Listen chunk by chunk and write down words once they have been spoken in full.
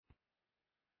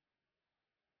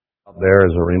There,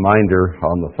 as a reminder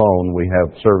on the phone, we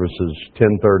have services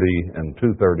 10:30 and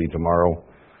 2:30 tomorrow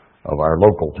of our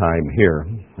local time here,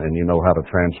 and you know how to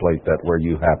translate that where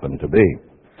you happen to be.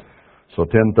 So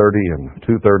 10:30 and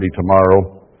 2:30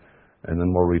 tomorrow, and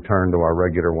then we'll return to our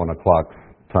regular 1 o'clock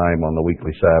time on the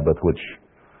weekly Sabbath, which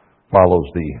follows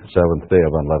the seventh day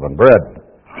of unleavened bread.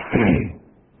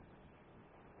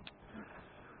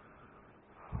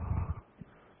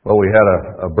 Well, we had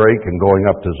a break in going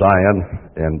up to Zion,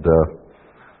 and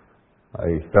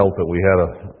I felt that we had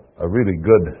a really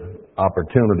good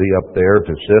opportunity up there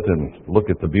to sit and look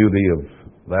at the beauty of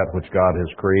that which God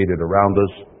has created around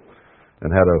us,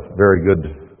 and had a very good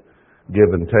give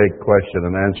and take, question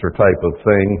and answer type of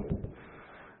thing,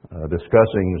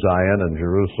 discussing Zion and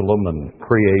Jerusalem and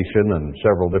creation and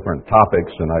several different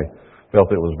topics, and I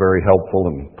felt it was very helpful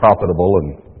and profitable,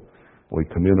 and we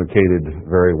communicated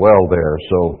very well there.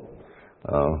 So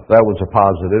that was a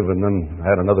positive, and then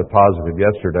had another positive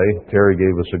yesterday. Terry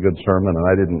gave us a good sermon, and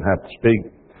I didn't have to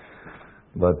speak,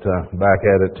 but back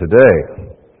at it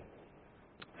today.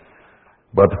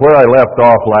 But where I left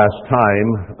off last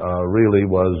time really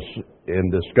was in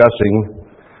discussing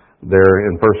there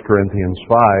in 1 Corinthians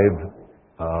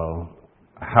 5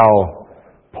 how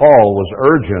Paul was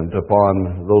urgent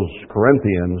upon those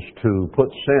Corinthians to put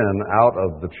sin out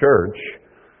of the church,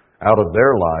 out of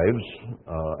their lives.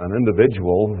 An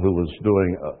individual who was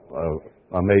doing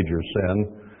a major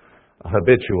sin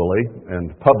habitually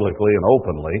and publicly and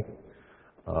openly.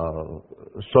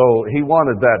 So he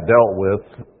wanted that dealt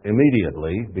with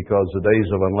immediately because the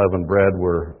days of unleavened bread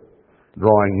were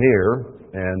drawing near,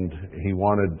 and he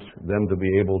wanted them to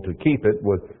be able to keep it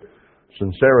with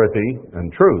sincerity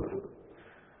and truth.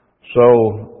 So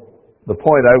the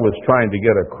point I was trying to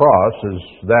get across is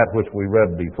that which we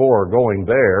read before, going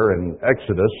there in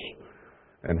Exodus,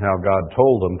 and how God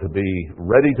told them to be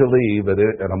ready to leave at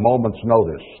a moment's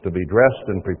notice, to be dressed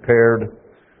and prepared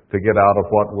to get out of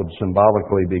what would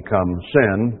symbolically become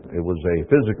sin. It was a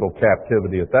physical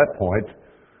captivity at that point,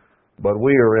 but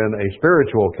we are in a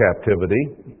spiritual captivity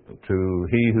to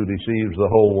he who deceives the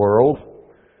whole world,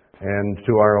 and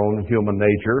to our own human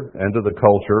nature, and to the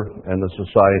culture and the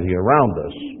society around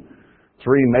us.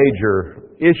 Three major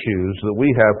issues that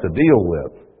we have to deal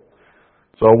with.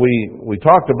 So we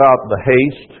talked about the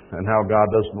haste and how God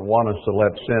doesn't want us to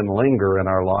let sin linger in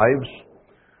our lives.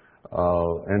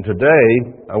 And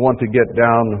today I want to get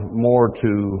down more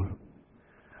to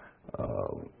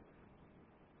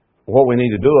what we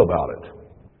need to do about it.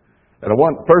 And I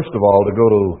want, first of all, to go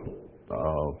to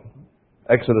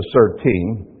Exodus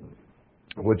 13,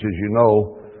 which, as you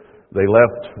know, they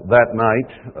left that night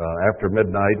after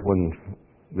midnight when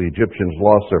the Egyptians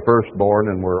lost their firstborn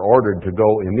and were ordered to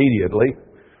go immediately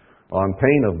on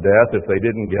pain of death if they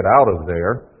didn't get out of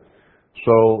there.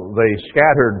 So they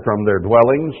scattered from their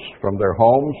dwellings, from their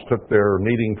homes, took their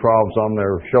kneading troughs on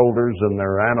their shoulders and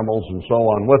their animals and so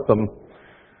on with them,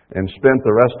 and spent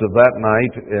the rest of that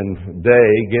night and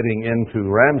day getting into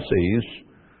Ramses,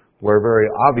 where very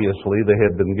obviously they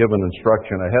had been given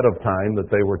instruction ahead of time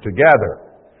that they were to gather.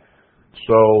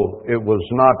 So it was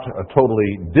not a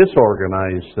totally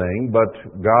disorganized thing, but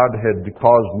God had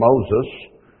caused Moses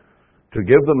to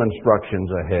give them instructions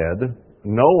ahead,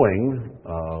 knowing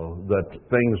that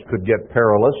things could get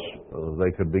perilous, they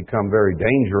could become very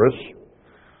dangerous.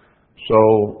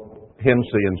 So hence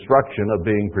the instruction of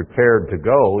being prepared to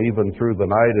go even through the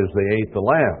night as they ate the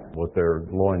lamb, with their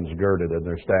loins girded and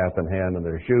their staff in hand and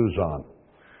their shoes on.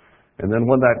 And then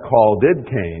when that call did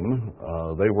came,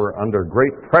 they were under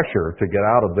great pressure to get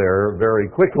out of there very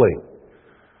quickly,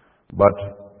 but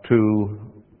to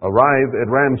arrive at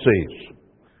Ramses.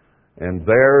 And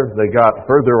there they got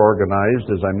further organized,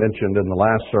 as I mentioned in the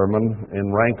last sermon,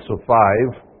 in ranks of 5.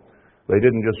 They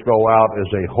didn't just go out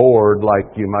as a horde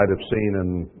like you might have seen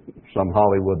in some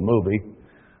Hollywood movie,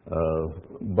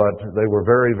 but they were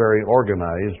very, very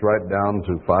organized, right down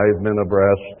to 5 men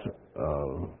abreast,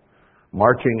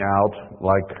 marching out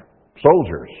like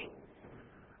soldiers.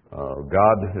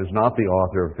 God is not the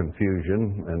author of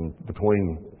confusion, and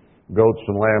between goats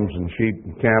and lambs and sheep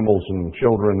and camels and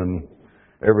children and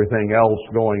everything else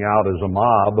going out as a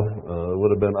mob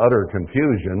would have been utter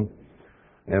confusion,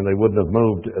 and they wouldn't have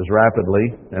moved as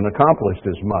rapidly and accomplished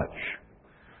as much.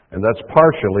 And that's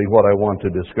partially what I want to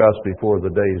discuss before the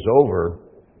day's over,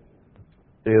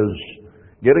 is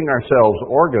getting ourselves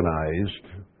organized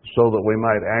so that we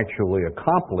might actually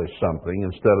accomplish something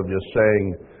instead of just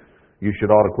saying, you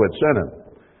should ought to quit sinning.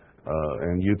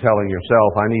 And you telling yourself,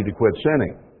 I need to quit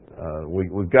sinning.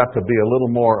 We've got to be a little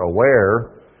more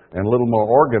aware and a little more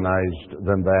organized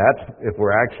than that if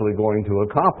we're actually going to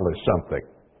accomplish something.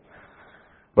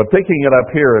 But picking it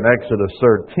up here in Exodus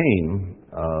 13,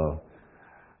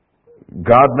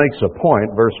 God makes a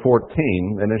point, verse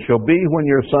 14, and it shall be when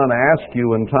your son asks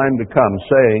you in time to come,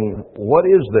 saying, what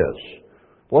is this?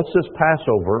 What's this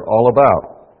Passover all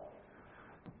about?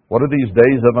 What are these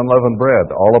days of unleavened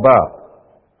bread all about?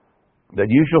 That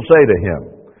you shall say to him,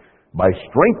 by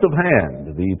strength of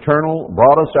hand, the Eternal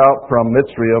brought us out from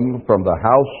Mitzrayim, from the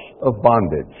house of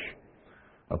bondage.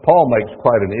 Now, Paul makes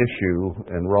quite an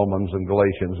issue in Romans and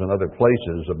Galatians and other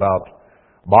places about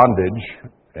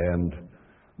bondage and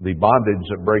the bondage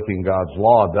that breaking God's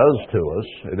law does to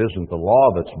us. It isn't the law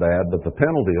that's bad, but the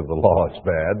penalty of the law is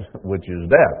bad, which is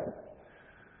death.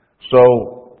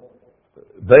 So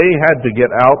they had to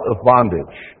get out of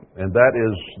bondage, and that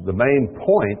is the main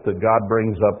point that God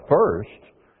brings up first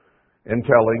in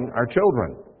telling our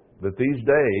children, that these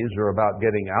days are about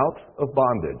getting out of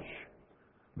bondage.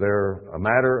 They're a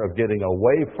matter of getting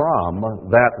away from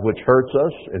that which hurts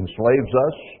us, enslaves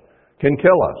us, can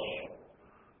kill us.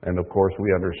 And of course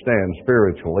we understand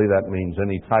spiritually that means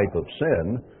any type of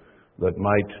sin that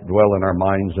might dwell in our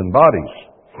minds and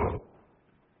bodies.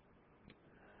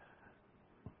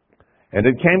 And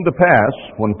it came to pass,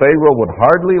 when Pharaoh would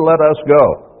hardly let us go,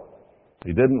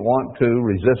 he didn't want to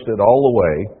resist it all the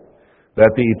way,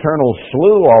 that the Eternal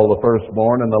slew all the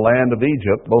firstborn in the land of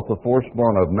Egypt, both the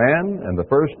firstborn of man and the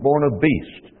firstborn of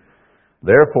beast.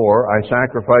 Therefore I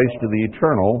sacrificed to the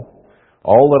Eternal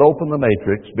all that open the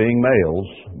matrix, being males,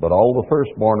 but all the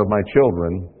firstborn of my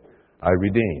children I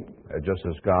redeemed. Just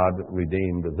as God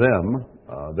redeemed them,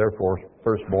 therefore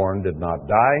firstborn did not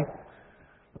die.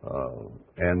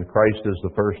 And Christ is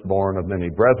the firstborn of many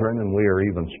brethren, and we are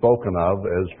even spoken of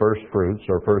as first fruits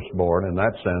or firstborn, in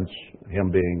that sense,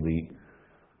 him being the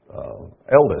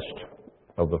eldest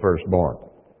of the firstborn.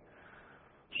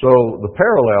 So the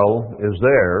parallel is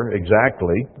there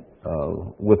exactly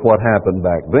with what happened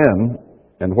back then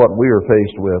and what we are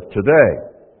faced with today.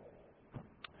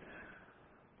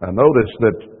 Now notice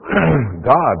that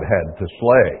God had to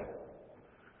slay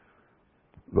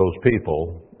those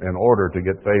people in order to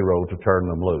get Pharaoh to turn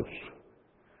them loose.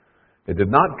 It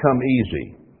did not come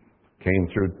easy. It came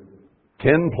through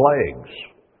 10 plagues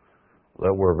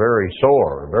that were very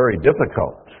sore, very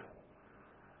difficult.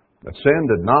 But sin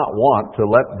did not want to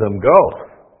let them go.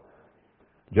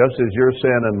 Just as your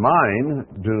sin and mine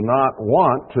do not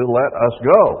want to let us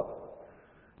go.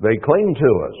 They cling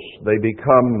to us. They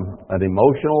become an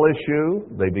emotional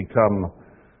issue. They become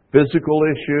physical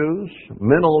issues,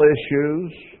 mental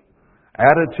issues,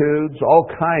 attitudes, all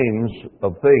kinds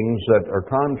of things that are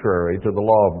contrary to the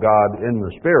law of God in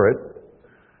the Spirit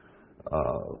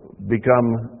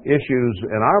become issues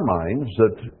in our minds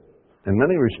that in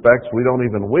many respects we don't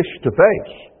even wish to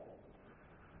face,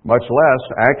 much less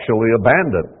actually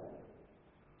abandon.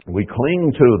 We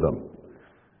cling to them.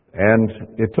 And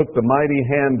it took the mighty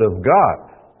hand of God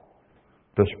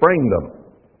to spring them.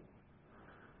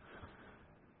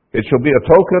 It shall be a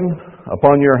token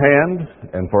upon your hand,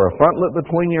 and for a frontlet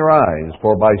between your eyes,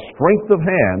 for by strength of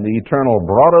hand the Eternal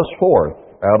brought us forth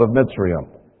out of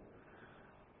Mitzrayim.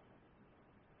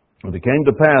 And it came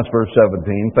to pass, verse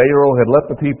 17, Pharaoh had let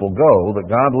the people go, that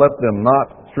God led them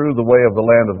not through the way of the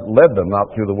land of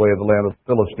the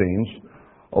Philistines,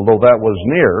 although that was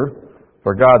near.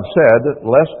 For God said,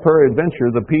 lest peradventure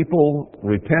the people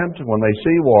repent when they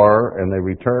see war, and they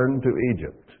return to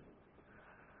Egypt.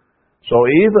 So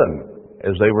even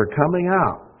as they were coming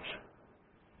out,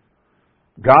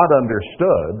 God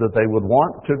understood that they would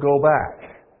want to go back.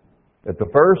 At the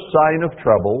first sign of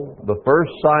trouble, the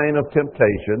first sign of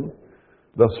temptation,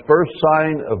 the first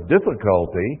sign of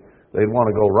difficulty, they'd want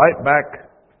to go right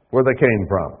back where they came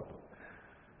from.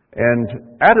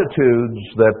 And attitudes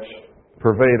that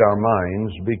pervade our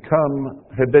minds become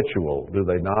habitual, do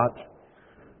they not?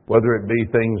 Whether it be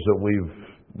things that we've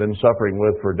been suffering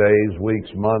with for days, weeks,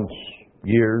 months,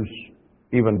 years,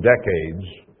 even decades,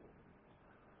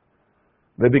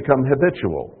 they become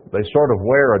habitual. They sort of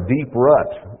wear a deep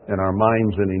rut in our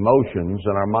minds and emotions,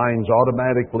 and our minds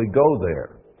automatically go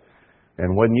there.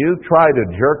 And when you try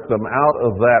to jerk them out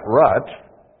of that rut,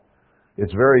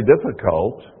 it's very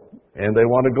difficult, and they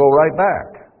want to go right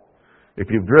back. If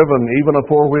you've driven even a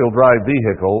four-wheel drive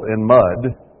vehicle in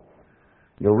mud,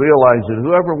 you'll realize that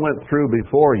whoever went through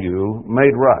before you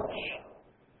made ruts.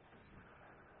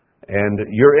 And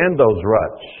you're in those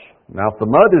ruts. Now, if the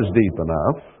mud is deep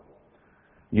enough,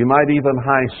 you might even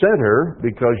high center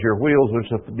because your wheels are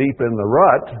so deep in the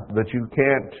rut that you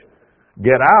can't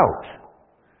get out.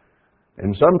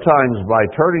 And sometimes by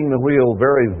turning the wheel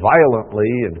very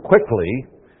violently and quickly,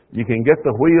 you can get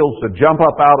the wheels to jump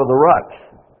up out of the rut.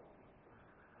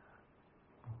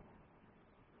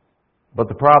 But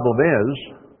the problem is,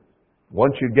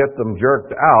 once you get them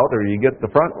jerked out, or you get the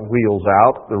front wheels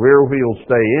out, the rear wheels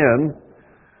stay in,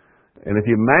 and if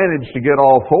you manage to get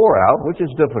all four out, which is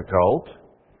difficult,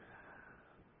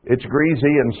 it's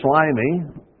greasy and slimy,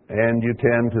 and you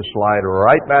tend to slide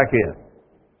right back in.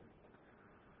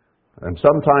 And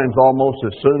sometimes almost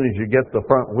as soon as you get the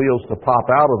front wheels to pop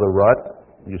out of the rut,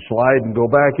 you slide and go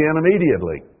back in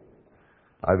immediately.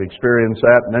 I've experienced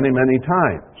that many, many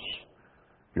times.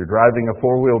 If you're driving a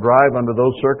four-wheel drive under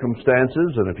those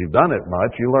circumstances, and if you've done it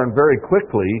much, you learn very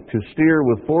quickly to steer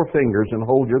with four fingers and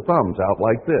hold your thumbs out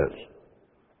like this.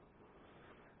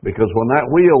 Because when that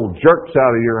wheel jerks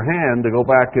out of your hand to go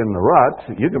back in the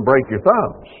rut, you can break your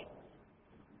thumbs.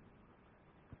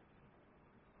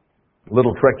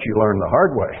 Little tricks you learn the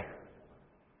hard way.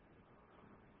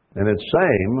 And it's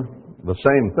the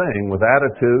same thing with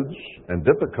attitudes and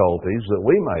difficulties that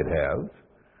we might have.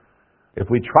 If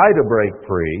we try to break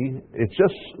free, it's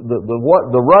just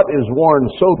the rut is worn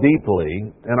so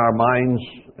deeply in our minds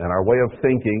and our way of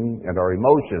thinking and our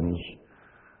emotions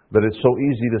that it's so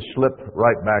easy to slip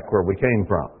right back where we came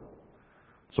from.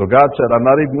 So God said, I'm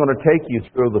not even going to take you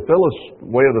through the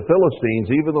way of the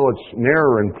Philistines, even though it's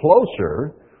nearer and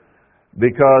closer,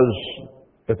 because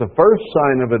at the first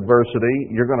sign of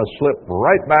adversity, you're going to slip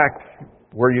right back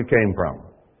where you came from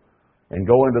and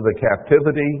go into the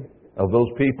captivity of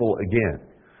those people again.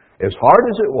 As hard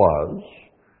as it was,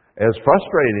 as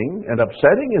frustrating and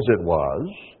upsetting as it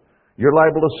was, you're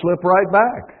liable to slip right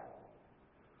back.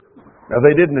 Now,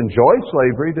 they didn't enjoy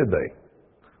slavery, did they?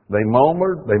 They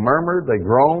murmured, they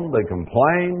groaned, they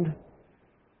complained.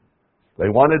 They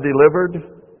wanted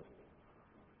delivered.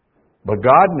 But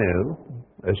God knew,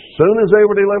 as soon as they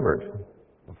were delivered,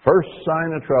 the first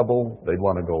sign of trouble, they'd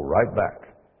want to go right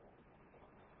back.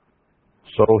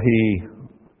 So He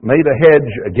made a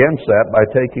hedge against that by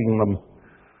taking them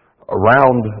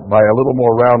around by a little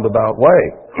more roundabout way.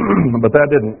 But that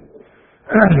didn't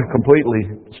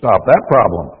completely stop that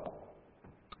problem.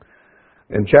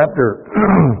 In chapter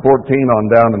 14 on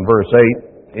down in verse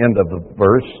 8, end of the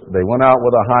verse, they went out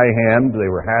with a high hand. They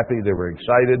were happy. They were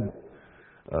excited.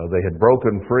 They had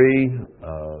broken free.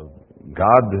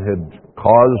 God had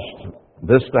caused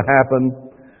this to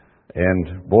happen.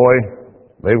 And boy,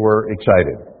 they were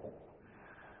excited.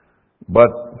 But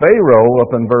Pharaoh,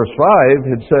 up in verse 5,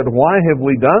 had said, why have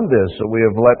we done this, that we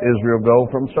have let Israel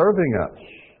go from serving us?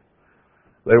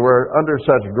 They were under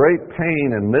such great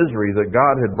pain and misery that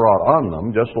God had brought on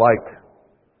them, just like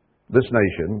this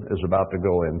nation is about to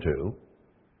go into.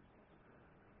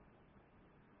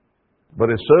 But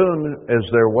as soon as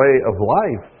their way of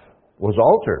life was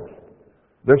altered,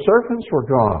 their servants were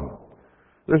gone.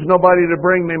 There's nobody to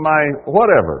bring me my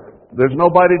whatever. There's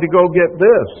nobody to go get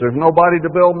this. There's nobody to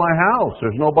build my house.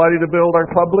 There's nobody to build our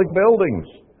public buildings.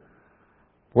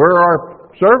 Where are our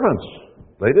servants?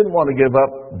 They didn't want to give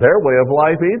up their way of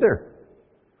life either.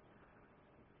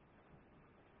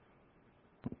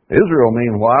 Israel,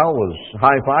 meanwhile, was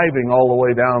high-fiving all the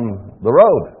way down the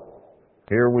road.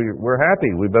 Here we're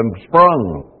happy. We've been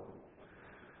sprung.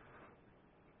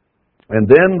 And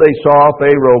then they saw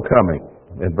Pharaoh coming,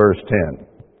 in verse 10,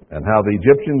 and how the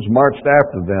Egyptians marched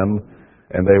after them,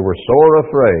 and they were sore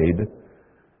afraid,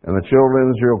 and the children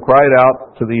of Israel cried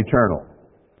out to the Eternal.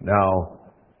 Now,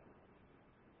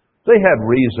 they had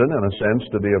reason, in a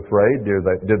sense, to be afraid,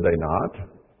 did they not?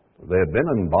 They had been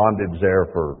in bondage there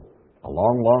for a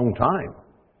long, long time.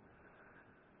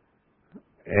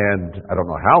 And I don't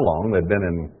know how long. They'd been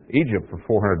in Egypt for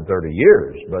 430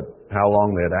 years, but how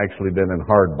long they had actually been in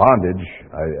hard bondage,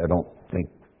 I don't think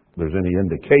there's any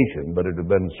indication, but it had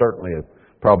been certainly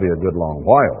probably a good long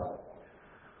while.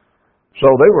 So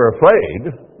they were afraid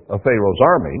of Pharaoh's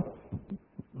army,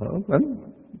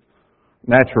 and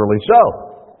naturally so.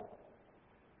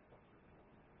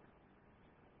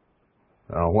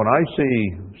 Now, when I see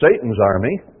Satan's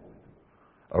army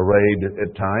arrayed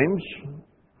at times,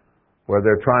 where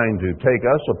they're trying to take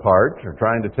us apart, or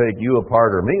trying to take you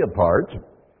apart or me apart,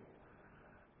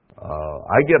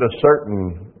 I get a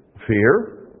certain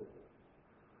fear,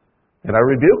 and I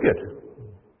rebuke it.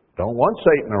 Don't want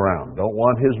Satan around. Don't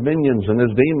want his minions and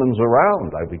his demons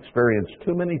around. I've experienced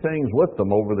too many things with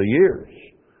them over the years.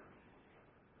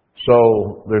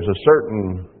 So there's a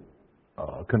certain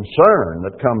concern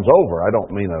that comes over. I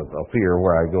don't mean a fear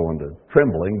where I go into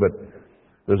trembling, but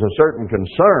there's a certain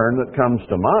concern that comes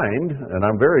to mind, and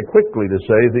I'm very quickly to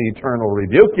say, the Eternal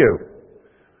rebuke you.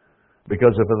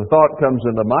 Because if a thought comes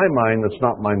into my mind that's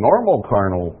not my normal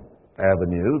carnal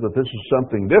avenue, that this is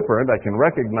something different, I can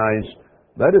recognize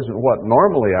that isn't what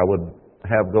normally I would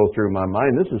have go through my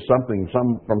mind. This is something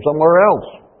from somewhere else.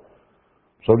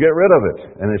 So get rid of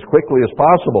it, and as quickly as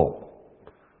possible.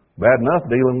 Bad enough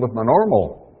dealing with my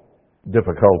normal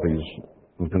difficulties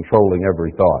in controlling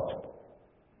every thought.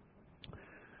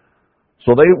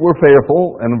 So they were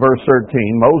fearful, and in verse 13,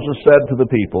 Moses said to the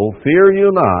people, "Fear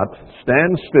you not,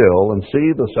 stand still and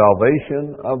see the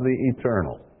salvation of the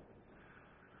Eternal."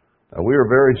 Now, we are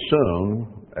very soon,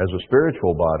 as a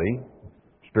spiritual body,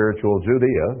 spiritual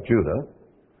Judah,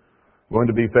 going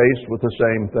to be faced with the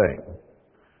same thing.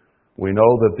 We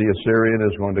know that the Assyrian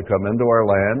is going to come into our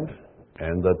land,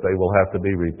 and that they will have to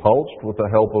be repulsed with the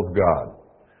help of God.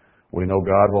 We know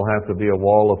God will have to be a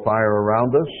wall of fire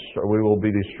around us, or we will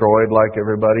be destroyed like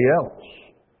everybody else.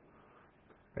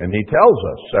 And He tells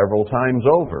us several times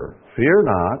over, "Fear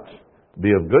not,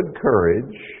 be of good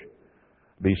courage,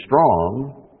 be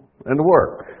strong, and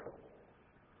work."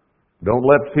 Don't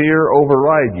let fear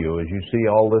override you as you see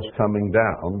all this coming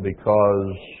down,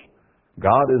 because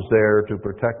God is there to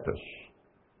protect us,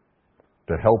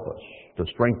 to help us, to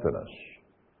strengthen us.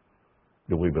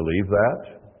 Do we believe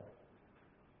that?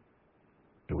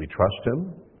 Do we trust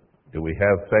Him? Do we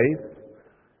have faith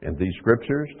in these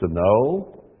Scriptures to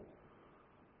know?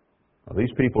 Now,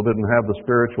 these people didn't have the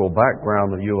spiritual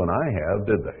background that you and I have,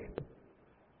 did they?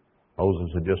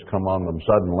 Moses had just come on them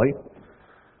suddenly,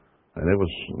 and it was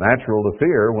natural to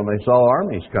fear when they saw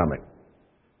armies coming.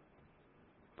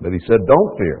 But He said,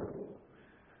 "Don't fear."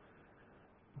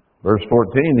 Verse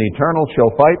 14, "The Eternal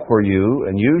shall fight for you,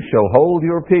 and you shall hold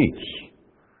your peace."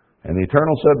 And the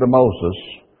Eternal said to Moses,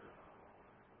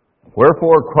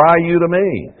 "Wherefore cry you to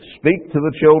me? Speak to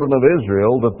the children of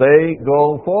Israel that they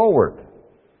go forward."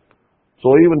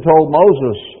 So He even told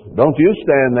Moses, "Don't you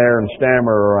stand there and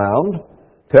stammer around.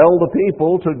 Tell the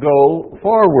people to go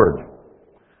forward."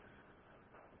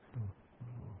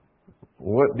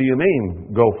 What do you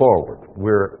mean, go forward?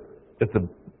 We're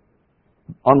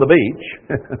on the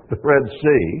beach, the Red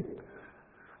Sea.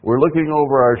 We're looking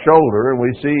over our shoulder and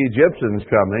we see Egyptians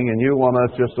coming, and you want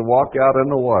us just to walk out in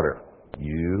the water.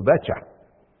 You betcha.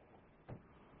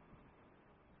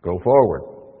 Go forward.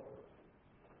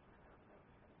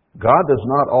 God does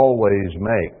not always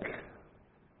make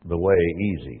the way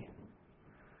easy.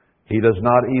 He does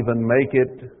not even make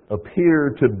it appear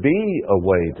to be a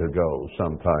way to go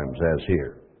sometimes, as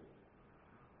here.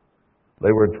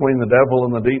 They were between the devil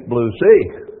and the deep blue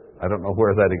sea. I don't know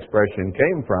where that expression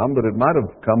came from, but it might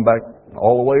have come back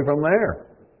all the way from there.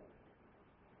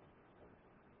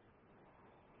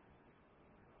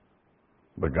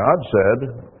 But God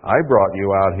said, "I brought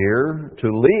you out here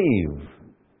to leave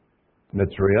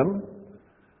Mitzrayim,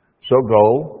 so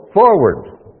go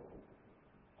forward."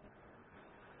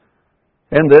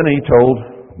 And then He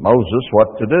told Moses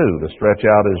what to do, to stretch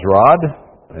out his rod,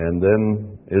 and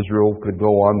then Israel could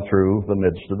go on through the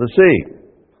midst of the sea.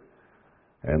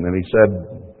 And then He said,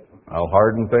 "I'll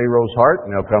harden Pharaoh's heart,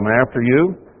 and he'll come after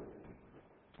you."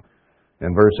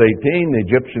 In verse 18, "The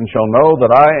Egyptians shall know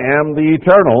that I am the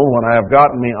Eternal when I have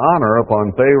gotten me honor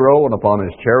upon Pharaoh and upon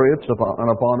his chariots and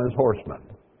upon his horsemen."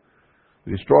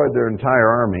 He destroyed their entire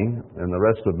army, and the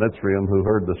rest of Mitzrayim, who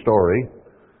heard the story,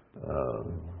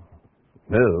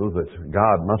 knew that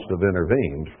God must have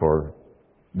intervened for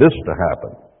this to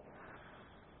happen.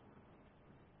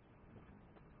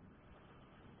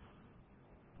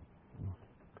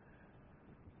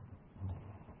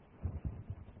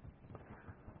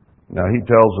 Now He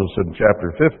tells us in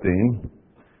chapter 15,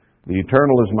 "The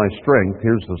Eternal is my strength."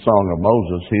 Here's the song of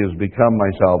Moses. "He has become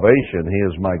my salvation. He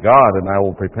is my God, and I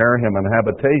will prepare Him an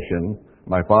habitation,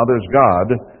 my Father's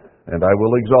God, and I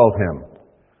will exalt Him."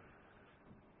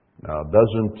 Now,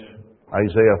 doesn't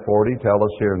Isaiah 40 tell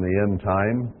us here in the end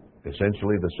time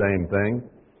essentially the same thing?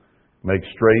 Make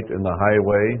straight in the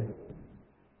highway,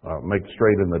 make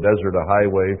straight in the desert a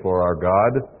highway for our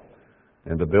God,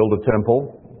 and to build a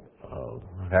temple.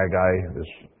 Haggai is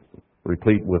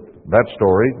replete with that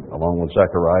story, along with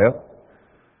Zechariah.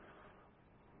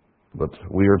 But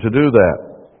we are to do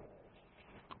that.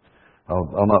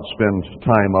 I'll not spend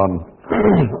time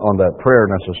on that prayer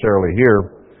necessarily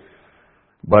here.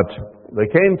 But they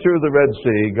came through the Red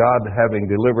Sea, God having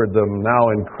delivered them now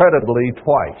incredibly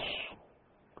twice.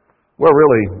 Well,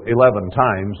 really 11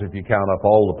 times if you count up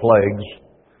all the plagues,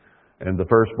 and the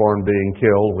firstborn being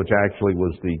killed, which actually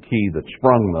was the key that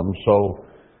sprung them. So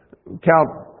count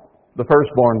the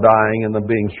firstborn dying and then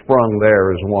being sprung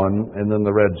there as one, and then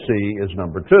the Red Sea is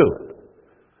number 2.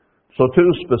 So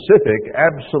 2 specific,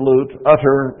 absolute,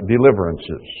 utter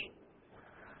deliverances.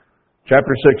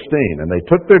 Chapter 16, "And they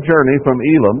took their journey from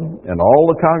Elim, and all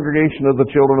the congregation of the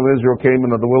children of Israel came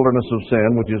into the wilderness of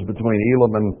Sin, which is between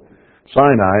Elim and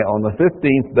Sinai, on the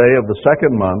 15th day of the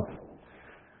 2nd month.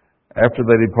 after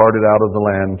they departed out of the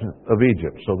land of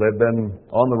Egypt. So they'd been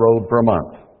on the road for a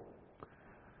month.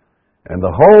 And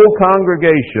the whole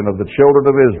congregation of the children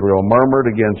of Israel murmured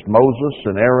against Moses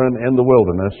and Aaron in the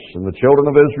wilderness. And the children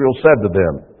of Israel said to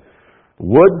them,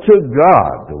 Would to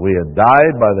God that we had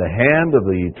died by the hand of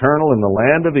the Eternal in the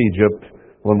land of Egypt,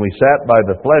 when we sat by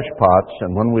the flesh pots,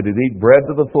 and when we did eat bread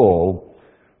to the full.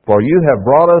 For you have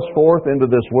brought us forth into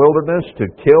this wilderness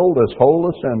to kill this whole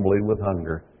assembly with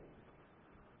hunger.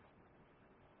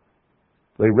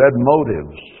 They read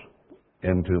motives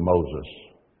into Moses.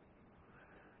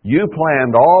 You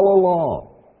planned all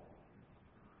along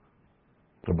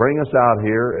to bring us out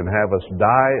here and have us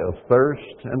die of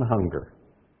thirst and hunger.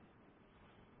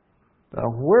 Now,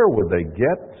 where would they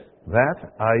get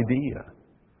that idea?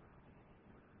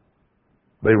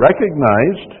 They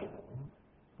recognized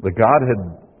that God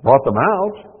had brought them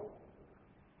out.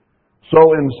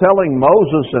 So in telling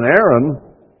Moses and Aaron,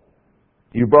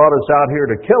 you brought us out here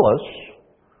to kill us,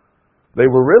 they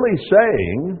were really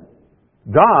saying,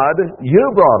 God,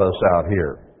 you brought us out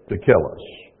here to kill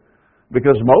us.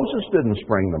 Because Moses didn't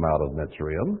spring them out of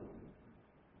Mitzrayim.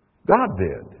 God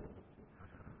did.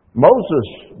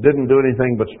 Moses didn't do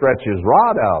anything but stretch his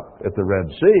rod out at the Red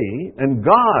Sea, and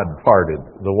God parted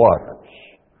the waters.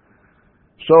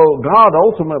 So God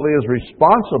ultimately is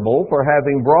responsible for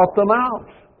having brought them out,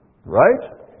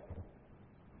 right?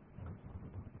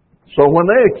 So when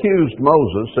they accused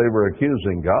Moses, they were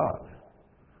accusing God.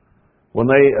 When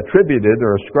they attributed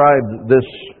or ascribed this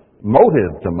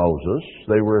motive to Moses,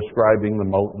 they were ascribing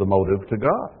the motive to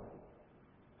God.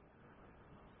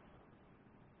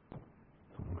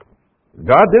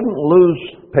 God didn't lose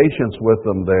patience with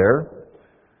them there.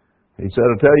 He said,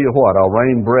 I'll tell you what, I'll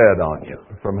rain bread on you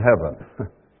from heaven.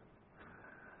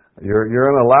 You're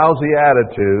in a lousy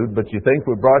attitude, but you think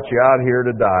we brought you out here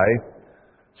to die.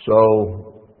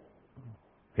 So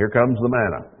here comes the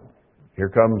manna. Here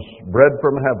comes bread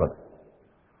from heaven.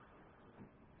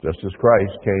 Just as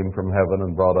Christ came from heaven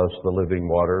and brought us the living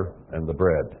water and the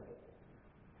bread,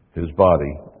 His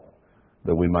body,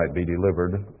 that we might be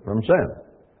delivered from sin.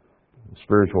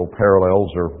 Spiritual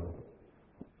parallels are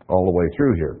all the way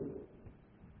through here.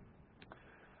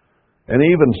 And he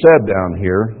even said down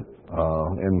here,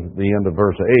 in the end of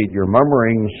verse 8, your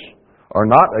murmurings are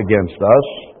not against us,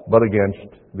 but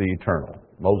against the Eternal.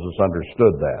 Moses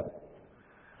understood that.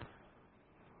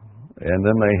 And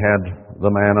then they had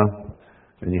the manna,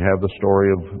 and you have the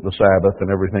story of the Sabbath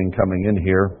and everything coming in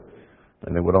here,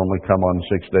 and it would only come on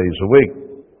 6 days a week.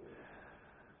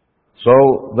 So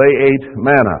they ate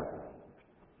manna.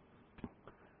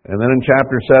 And then in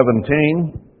chapter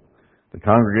 17, the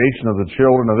congregation of the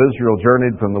children of Israel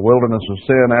journeyed from the wilderness of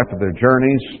sin after their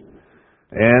journeys,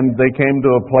 and they came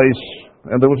to a place,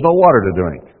 and there was no water to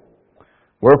drink.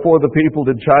 Wherefore the people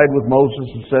did chide with Moses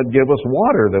and said, Give us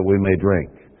water that we may drink.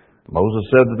 Moses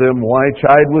said to them, Why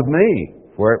chide with me?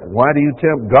 Why do you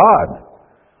tempt God?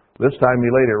 This time he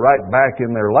laid it right back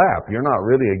in their lap. You're not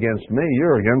really against me,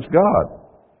 you're against God.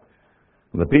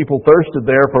 And the people thirsted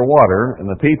there for water, and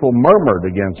the people murmured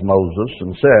against Moses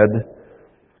and said,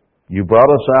 You brought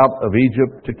us out of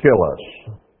Egypt to kill us.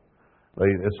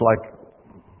 It's like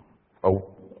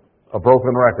a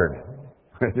broken record.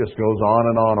 It just goes on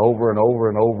and on, over and over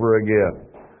and over again.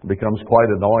 It becomes quite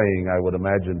annoying, I would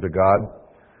imagine, to God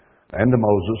and to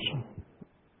Moses.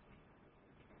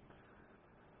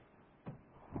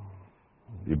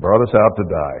 You brought us out to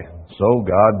die. So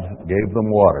God gave them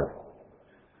water.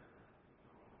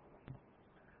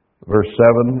 Verse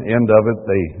 7, end of it,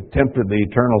 they tempted the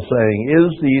Eternal, saying,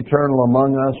 Is the Eternal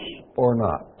among us or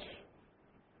not?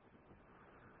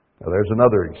 Now there's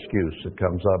another excuse that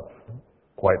comes up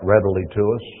quite readily to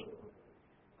us.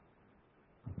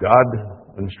 God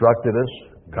instructed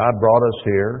us. God brought us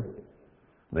here.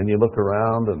 Then you look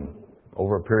around, and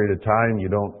over a period of time, you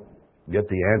don't get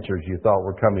the answers you thought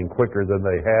were coming quicker than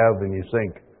they have, and you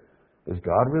think, is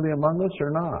God really among us or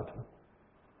not?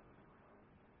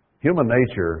 Human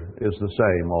nature is the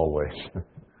same always.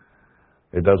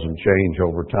 It doesn't change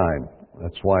over time.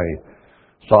 That's why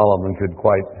Solomon could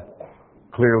quite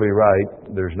clearly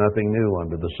write, there's nothing new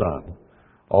under the sun.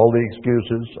 All the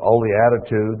excuses, all the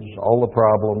attitudes, all the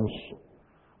problems,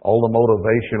 all the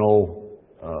motivational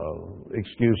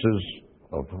excuses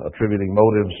of attributing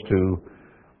motives to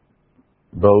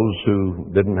those who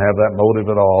didn't have that motive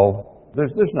at all.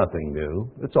 There's nothing new.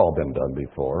 It's all been done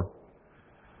before.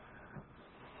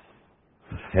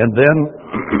 And then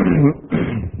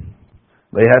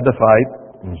they had to fight.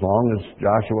 As long as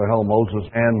Joshua held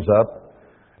Moses' hands up,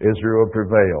 Israel would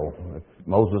prevail. If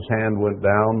Moses' hand went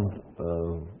down,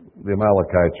 the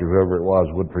Amalekites or whoever it was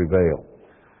would prevail.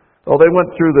 Oh, they went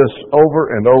through this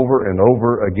over and over and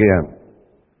over again.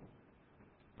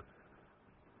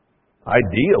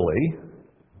 Ideally,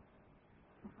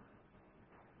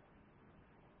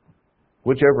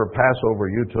 whichever Passover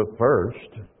you took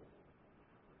first,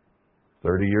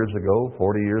 30 years ago,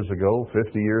 40 years ago,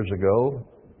 50 years ago,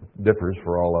 differs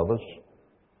for all of us.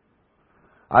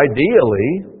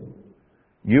 Ideally,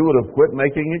 you would have quit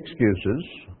making excuses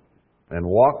and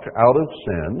walked out of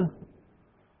sin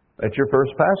at your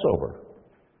first Passover.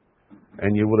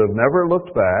 And you would have never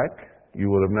looked back. You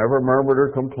would have never murmured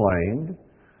or complained.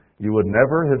 You would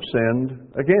never have sinned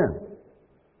again.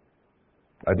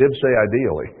 I did say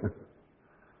ideally.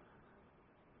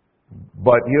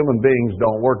 But human beings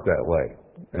don't work that way.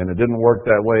 And it didn't work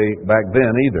that way back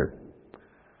then either.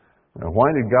 Now,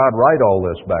 why did God write all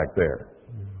this back there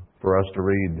for us to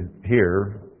read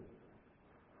here,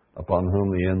 upon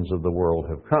whom the ends of the world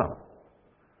have come?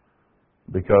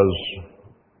 Because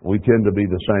we tend to be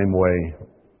the same way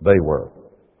they were.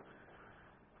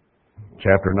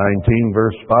 Chapter 19,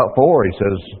 verse 4, he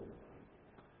says,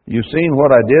 "You've seen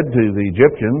what I did to the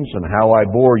Egyptians and how I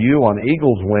bore you on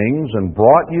eagle's wings and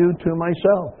brought you to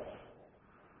myself.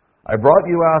 I brought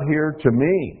you out here to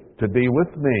me, to be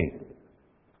with me.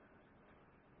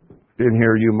 In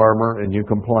here you murmur and you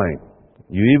complain.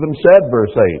 You even said,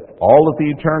 verse 8, all that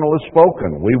the Eternal has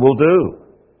spoken, we will do.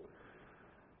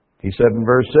 He said in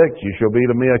verse 6, you shall be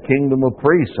to me a kingdom of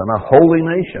priests and a holy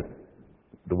nation."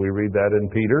 Do we read that in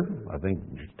Peter? I think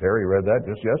Terry read that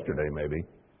just yesterday, maybe,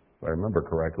 if I remember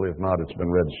correctly. If not, it's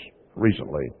been read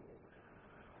recently.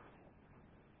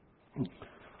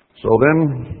 So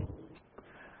then,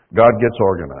 God gets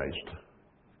organized.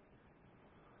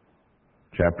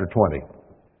 Chapter 20.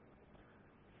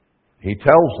 He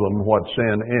tells them what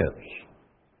sin is.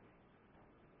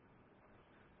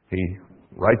 He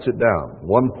writes it down,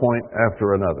 one point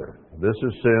after another. This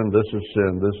is sin, this is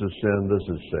sin, this is sin, this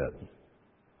is sin.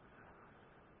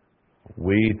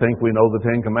 We think we know the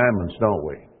Ten Commandments, don't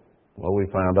we? Well, we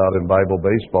found out in Bible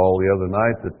baseball the other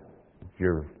night that if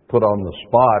you're put on the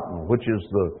spot, and which is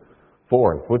the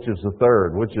fourth, which is the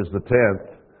third, which is the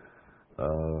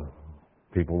 10th,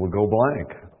 people would go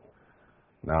blank.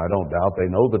 Now, I don't doubt they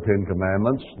know the Ten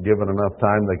Commandments. Given enough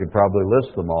time, they could probably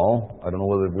list them all. I don't know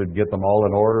whether we'd get them all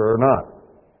in order or not.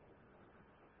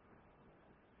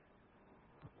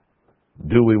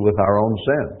 Do we with our own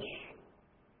sins?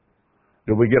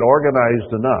 Do we get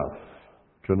organized enough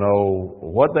to know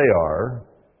what they are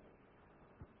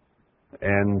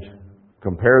and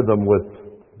compare them with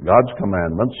God's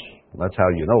commandments? That's how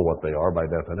you know what they are by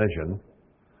definition.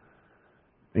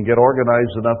 And get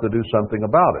organized enough to do something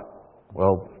about it.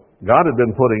 Well, God had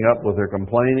been putting up with their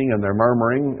complaining and their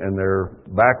murmuring and their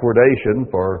backwardation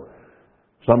for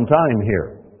some time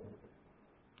here.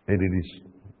 And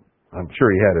I'm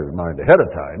sure he had it in mind ahead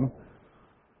of time.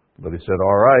 But he said,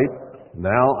 all right,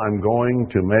 now I'm going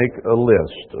to make a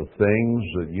list of things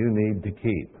that you need to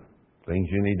keep. Things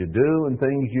you need to do and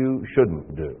things you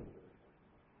shouldn't do.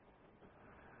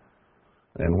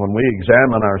 And when we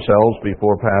examine ourselves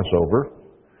before Passover,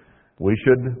 we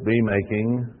should be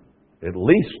making at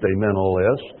least a mental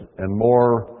list, and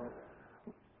more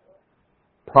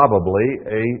probably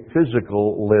a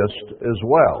physical list as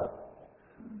well.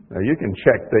 Now, you can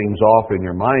check things off in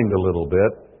your mind a little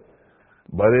bit,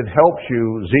 but it helps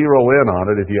you zero in on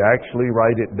it if you actually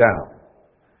write it down.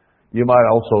 You might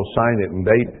also sign it and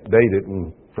date it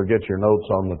and forget your notes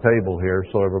on the table here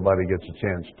so everybody gets a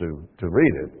chance to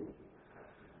read it.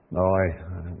 No,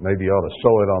 maybe you ought to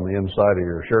sew it on the inside of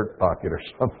your shirt pocket or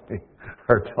something,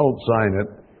 or don't sign it.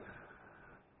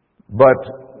 But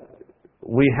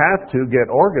we have to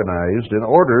get organized in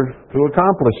order to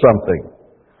accomplish something.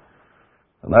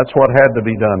 And that's what had to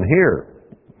be done here.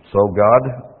 So God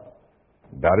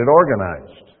got it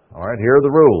organized. All right, here are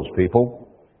the rules, people.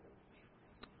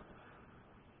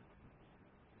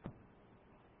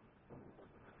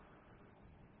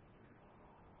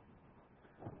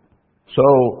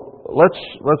 So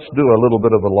let's do a little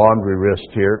bit of a laundry list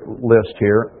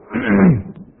here.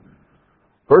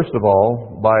 First of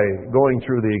all, by going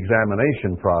through the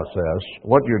examination process,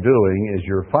 what you're doing is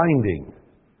you're finding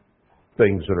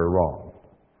things that are wrong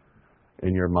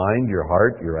in your mind, your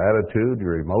heart, your attitude,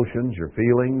 your emotions, your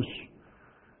feelings,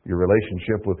 your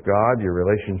relationship with God, your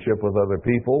relationship with other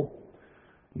people.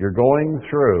 You're going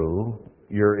through,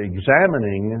 you're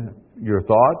examining your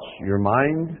thoughts, your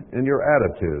mind, and your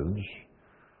attitudes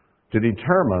to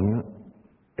determine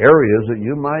areas that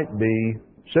you might be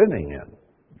sinning in,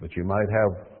 that you might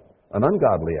have an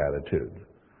ungodly attitude,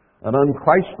 an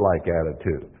unchristlike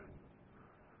attitude.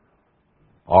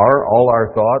 Are all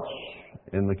our thoughts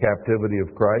in the captivity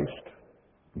of Christ?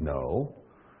 No.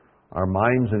 Our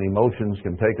minds and emotions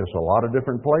can take us a lot of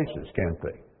different places, can't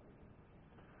they?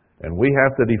 And we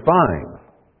have to define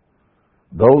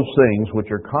those things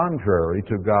which are contrary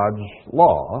to God's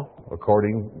law,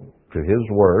 according to His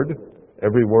Word.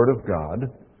 Every Word of God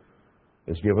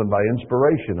is given by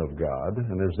inspiration of God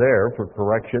and is there for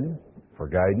correction, for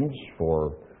guidance,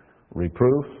 for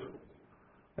reproof,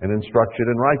 and instruction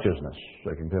in righteousness.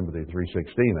 2 Timothy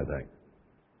 3:16, I think.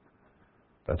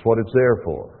 That's what it's there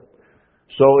for.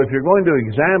 So if you're going to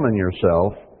examine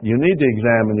yourself, you need to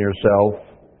examine yourself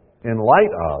in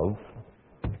light of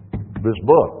this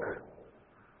book.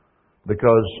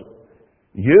 Because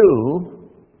you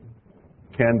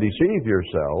can deceive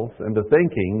yourself into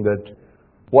thinking that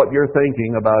what you're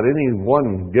thinking about any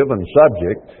one given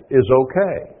subject is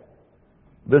okay.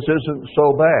 This isn't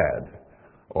so bad,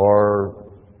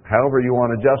 or however you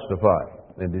want to justify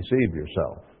and deceive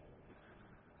yourself.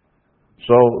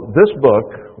 So this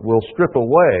book will strip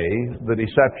away the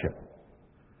deception.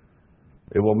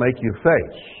 It will make you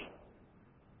face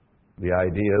the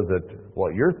idea that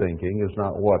what you're thinking is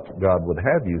not what God would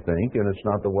have you think, and it's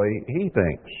not the way He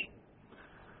thinks.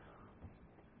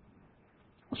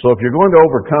 So if you're going to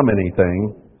overcome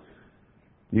anything,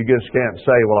 you just can't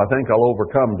say, well, I think I'll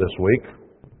overcome this week,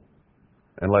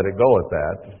 and let it go at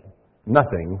that.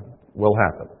 Nothing will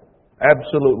happen.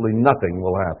 Absolutely nothing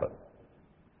will happen.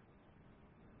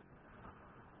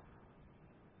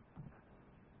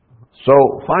 So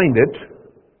find it,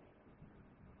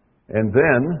 and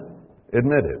then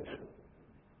admit it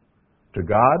to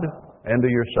God and to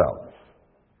yourself.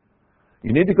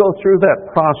 You need to go through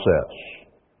that process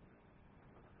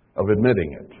of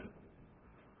admitting it.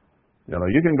 You know,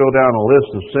 you can go down a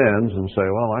list of sins and say,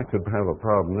 well, I could have a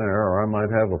problem there, or I might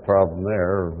have a problem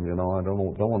there, or, you know, I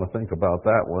don't want to think about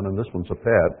that one, and this one's a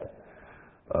pet.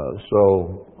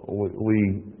 So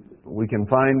we can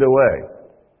find a way.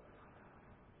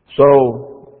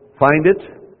 So find it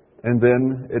and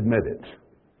then admit it.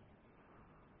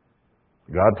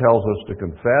 God tells us to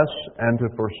confess and to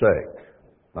forsake,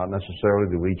 not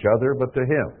necessarily to each other, but to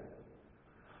Him.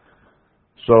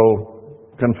 So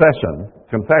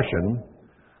confession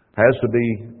has to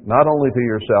be not only to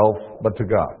yourself, but to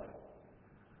God.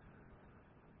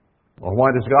 Well,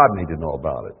 why does God need to know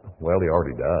about it? Well, He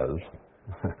already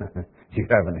does. You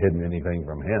haven't hidden anything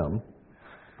from Him.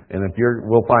 And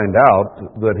we'll find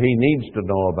out that He needs to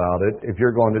know about it if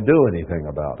you're going to do anything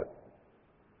about it.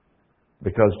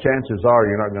 Because chances are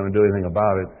you're not going to do anything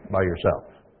about it by yourself.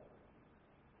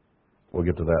 We'll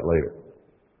get to that later.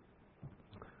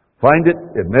 Find it,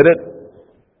 admit it,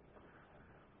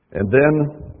 and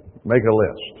then make a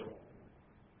list.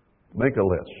 Make a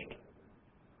list.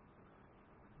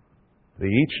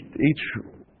 Each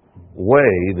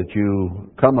way that you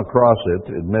come across it,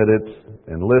 admit it,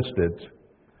 and list it,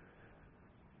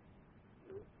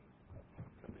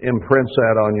 imprints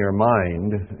that on your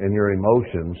mind and your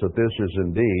emotions that this is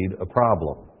indeed a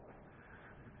problem.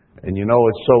 And you know,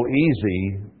 it's so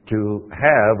easy to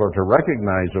have or to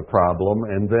recognize a problem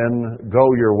and then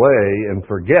go your way and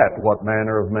forget what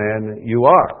manner of man you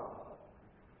are.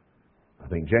 I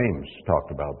think James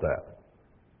talked about that.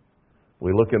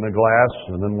 We look in the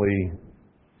glass and then we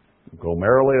go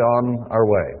merrily on our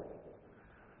way.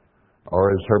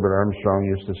 Or as Herbert Armstrong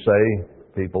used to say,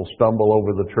 people stumble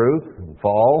over the truth and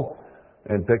fall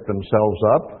and pick themselves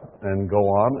up and go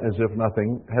on as if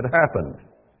nothing had happened.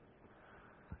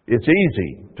 It's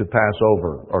easy to pass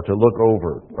over or to look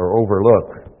over or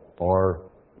overlook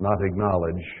or not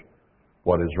acknowledge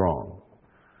what is wrong.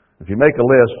 If you make a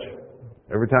list,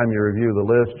 every time you review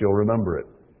the list, you'll remember it.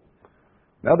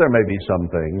 Now, there may be some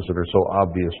things that are so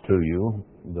obvious to you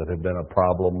that have been a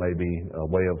problem, maybe a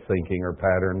way of thinking or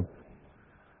pattern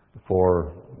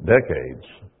for decades.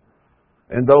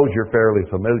 And those you're fairly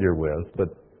familiar with, but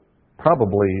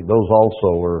probably those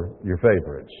also are your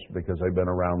favorites because they've been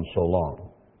around so long.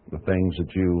 The things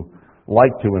that you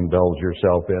like to indulge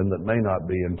yourself in that may not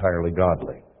be entirely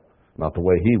godly, not the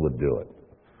way He would do it.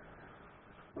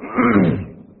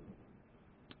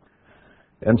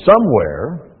 And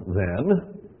somewhere,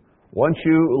 then, once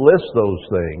you list those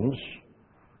things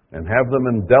and have them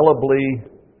indelibly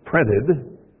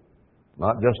printed,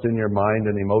 not just in your mind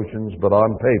and emotions, but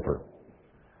on paper,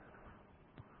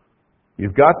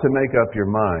 you've got to make up your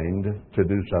mind to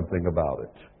do something about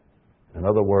it. In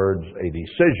other words, a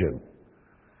decision,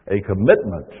 a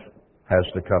commitment has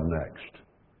to come next.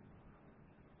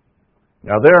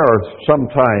 Now, there are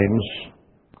sometimes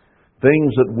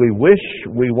things that we wish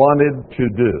we wanted to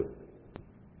do,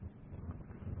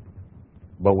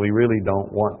 but we really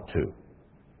don't want to.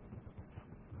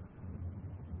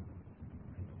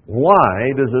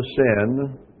 Why does a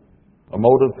sin, a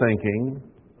mode of thinking,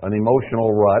 an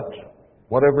emotional rut,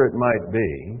 whatever it might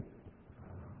be,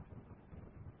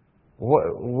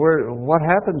 what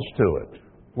happens to it?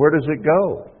 Where does it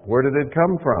go? Where did it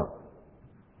come from?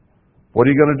 What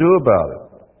are you going to do about it?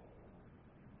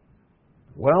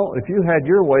 Well, if you had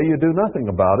your way, you do nothing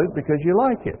about it because you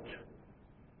like it.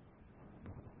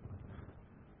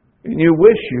 And you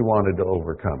wish you wanted to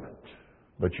overcome it,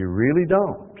 but you really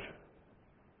don't.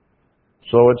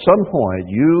 So at some point,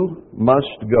 you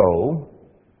must go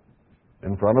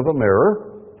in front of a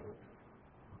mirror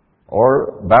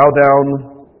or bow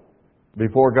down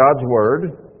before God's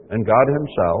Word and God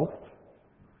Himself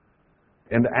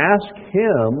and ask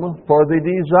Him for the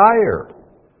desire,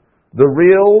 the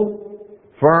real,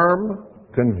 firm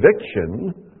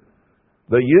conviction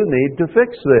that you need to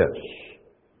fix this.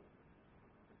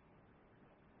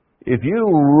 If you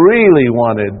really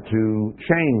wanted to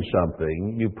change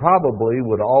something, you probably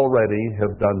would already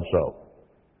have done so.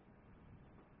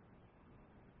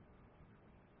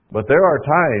 But there are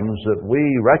times that we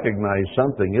recognize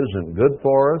something isn't good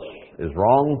for us, is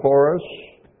wrong for us,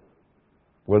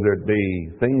 whether it be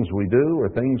things we do or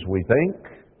things we think,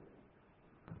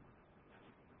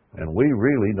 and we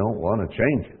really don't want to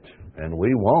change it. And we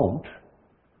won't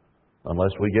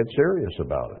unless we get serious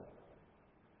about it.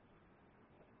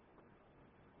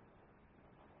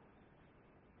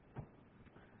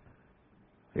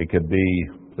 It could be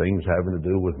things having to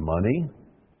do with money,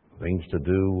 things to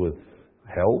do with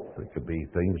health. It could be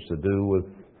things to do with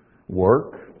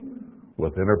work,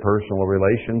 with interpersonal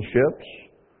relationships.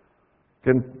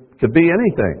 Could be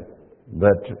anything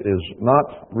that is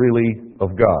not really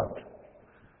of God.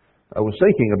 I was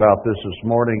thinking about this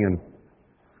morning, and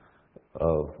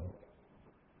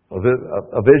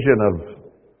a vision of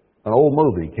an old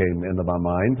movie came into my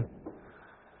mind.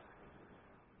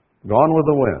 Gone with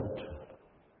the Wind.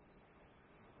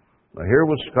 Now, here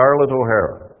was Scarlett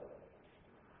O'Hara,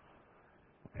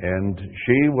 and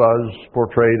she was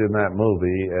portrayed in that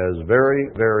movie as very,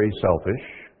 very selfish,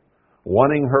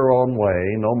 wanting her own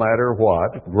way no matter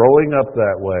what, growing up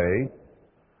that way,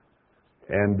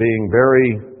 and being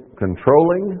very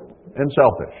controlling and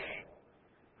selfish.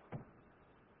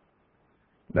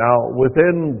 Now,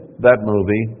 within that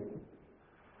movie,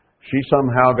 she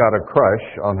somehow got a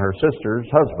crush on her sister's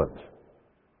husband,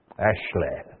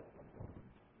 Ashley.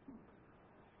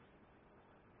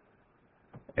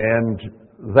 And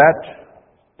that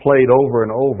played over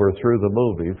and over through the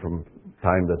movie from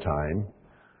time to time,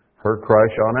 her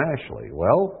crush on Ashley.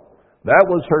 Well, that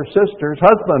was her sister's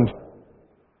husband.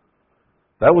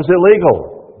 That was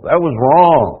illegal. That was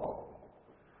wrong.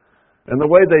 And the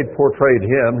way they portrayed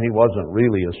him, he wasn't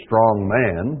really a strong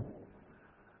man,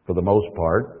 for the most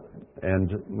part, and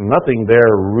nothing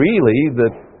there really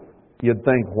that you'd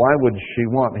think, why would she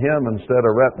want him instead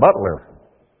of Rhett Butler?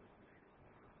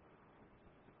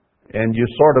 And you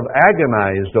sort of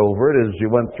agonized over it as you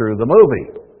went through the movie.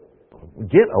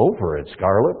 Get over it,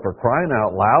 Scarlett, for crying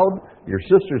out loud. Your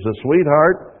sister's a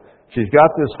sweetheart. She's got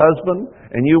this husband,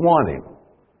 and you want him.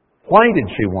 Why did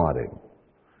she want him?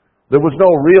 There was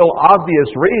no real obvious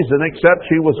reason except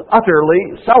she was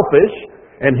utterly selfish,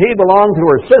 and he belonged to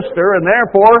her sister, and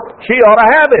therefore she ought to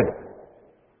have him.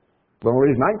 The only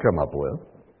reason I come up with.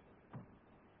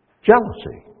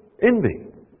 Jealousy, envy.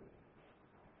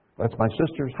 That's my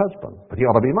sister's husband, but he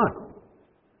ought to be mine.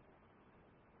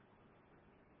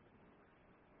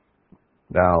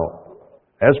 Now,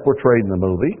 as portrayed in the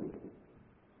movie,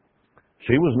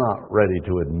 she was not ready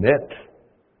to admit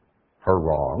her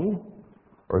wrong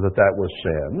or that was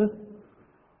sin.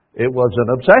 It was an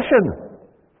obsession.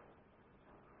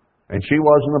 And she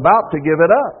wasn't about to give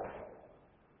it up.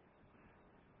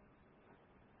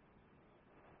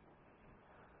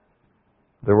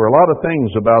 There were a lot of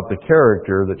things about the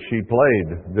character that she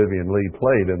played, Vivian Lee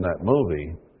played in that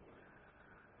movie,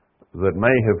 that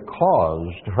may have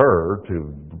caused her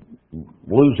to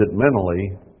lose it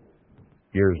mentally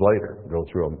years later, go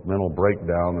through a mental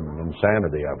breakdown and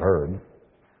insanity, I've heard.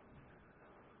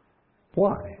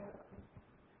 Why?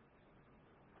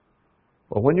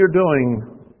 Well, when you're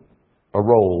doing a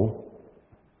role,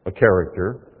 a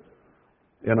character,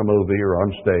 in a movie or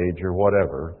on stage or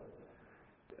whatever,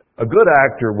 a good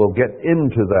actor will get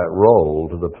into that role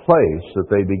to the place that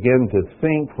they begin to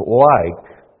think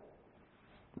like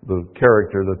the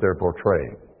character that they're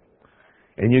portraying.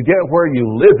 And you get where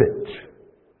you live it.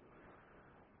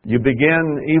 You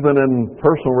begin, even in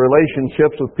personal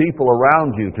relationships with people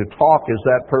around you, to talk as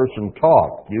that person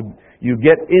talked. You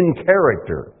get in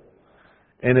character.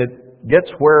 And it gets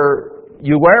where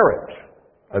you wear it.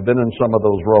 I've been in some of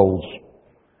those roles.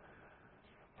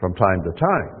 from time to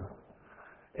time.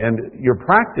 And you're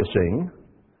practicing,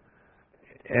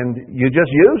 and you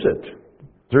just use it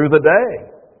through the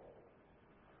day.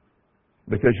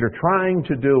 Because you're trying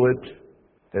to do it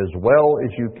as well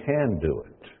as you can do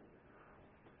it.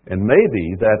 And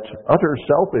maybe that utter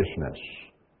selfishness,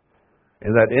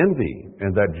 and that envy,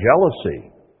 and that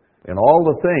jealousy, and all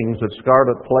the things that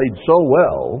Scarlett played so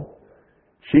well,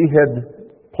 she had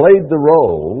played the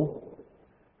role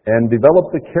and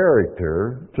developed the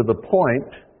character to the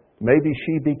point maybe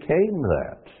she became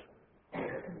that.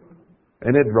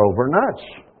 And it drove her nuts,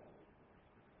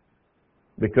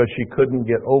 because she couldn't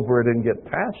get over it and get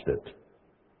past it.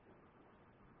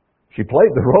 She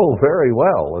played the role very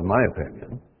well, in my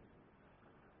opinion.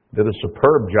 Did a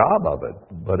superb job of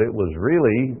it, but it was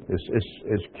really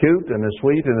as cute and as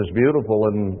sweet and as beautiful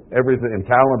and everything and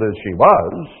talented as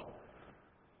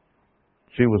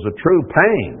she was a true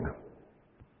pain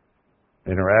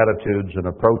in her attitudes and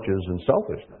approaches and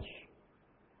selfishness.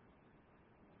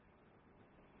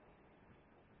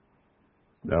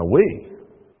 Now we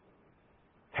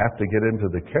have to get into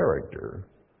the character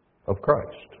of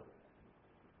Christ.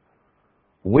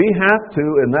 We have to,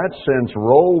 in that sense,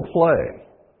 role play.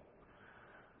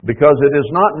 Because it is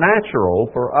not natural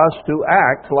for us to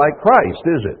act like Christ,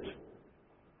 is it?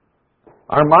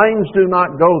 Our minds do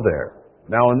not go there.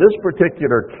 Now, in this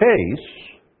particular case,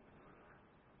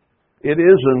 it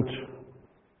isn't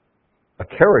a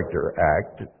character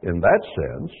act in that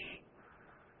sense,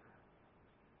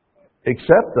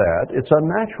 except that it's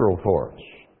unnatural for us.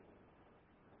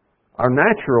 Our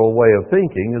natural way of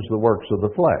thinking is the works of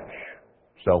the flesh.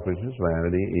 Selfishness,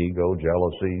 vanity, ego,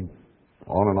 jealousy,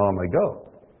 on and on they go.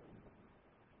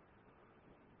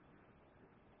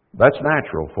 That's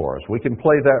natural for us. We can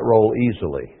play that role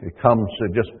easily. It comes to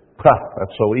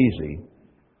that's so easy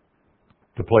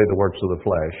to play the works of the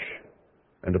flesh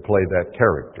and to play that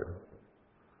character.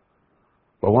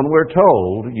 But when we're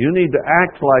told, you need to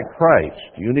act like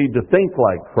Christ, you need to think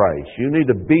like Christ, you need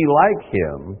to be like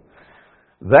Him,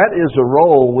 that is a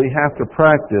role we have to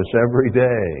practice every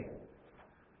day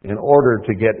in order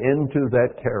to get into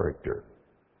that character.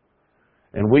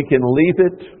 And we can leave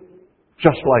it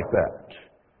just like that.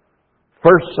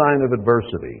 First sign of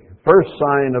adversity, first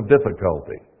sign of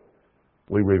difficulty,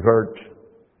 we revert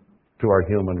to our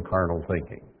human carnal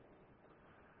thinking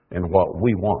and what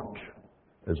we want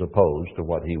as opposed to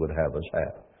what He would have us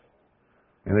have.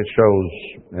 And it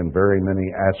shows in very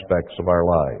many aspects of our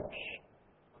lives.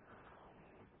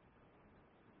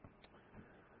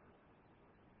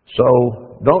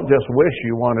 So don't just wish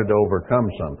you wanted to overcome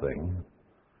something.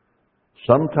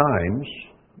 Sometimes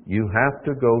you have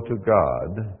to go to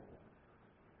God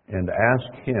and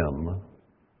ask Him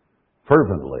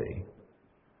fervently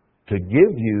to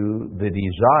give you the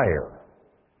desire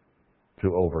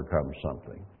to overcome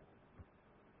something.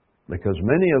 Because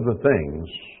many of the things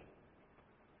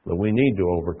that we need to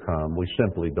overcome, we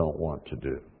simply don't want to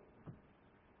do.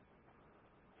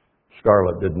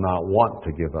 Scarlett did not want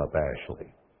to give up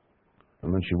Ashley.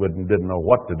 And then she didn't know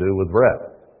what to do with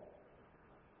Brett.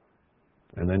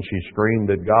 And then she screamed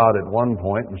at God at one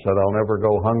point and said, "I'll never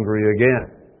go hungry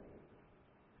again."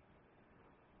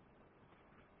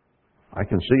 I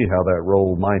can see how that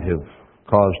role might have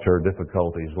caused her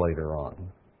difficulties later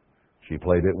on. She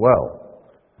played it well,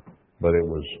 but it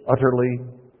was utterly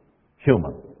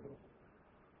human.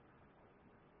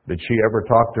 Did she ever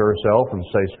talk to herself and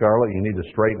say, "Scarlett, you need to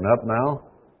straighten up now"?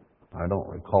 I don't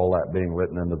recall that being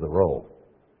written into the role.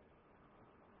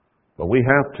 But we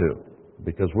have to,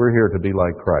 because we're here to be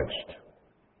like Christ.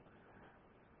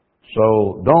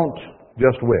 So don't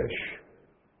just wish.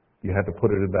 You have to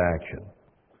put it into action.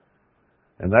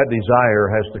 And that desire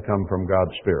has to come from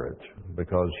God's Spirit,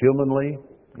 because humanly,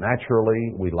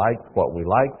 naturally, we like what we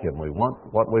like and we want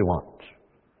what we want.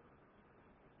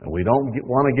 And we don't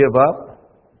want to give up.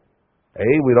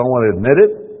 We don't want to admit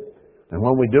it. And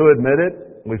when we do admit it,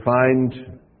 we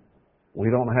find we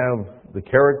don't have the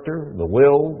character, the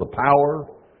will, the power,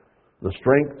 the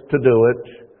strength to do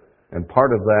it. And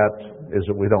part of that is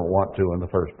that we don't want to in the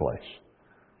first place.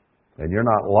 And you're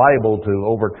not liable to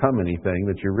overcome anything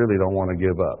that you really don't want to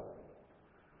give up.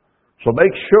 So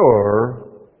make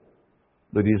sure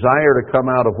the desire to come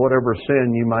out of whatever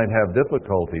sin you might have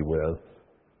difficulty with,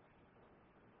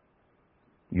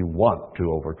 you want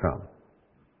to overcome.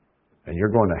 And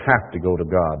you're going to have to go to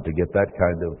God to get that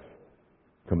kind of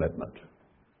commitment.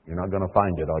 You're not going to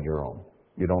find it on your own.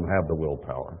 You don't have the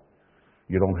willpower.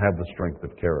 You don't have the strength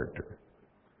of character.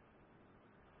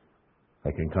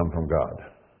 That can come from God.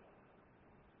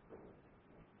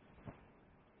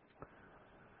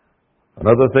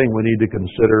 Another thing we need to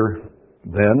consider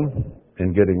then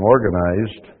in getting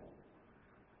organized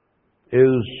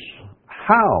is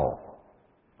how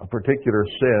a particular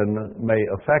sin may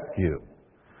affect you.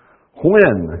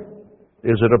 When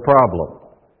is it a problem?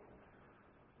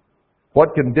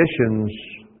 What conditions,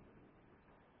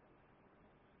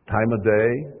 time of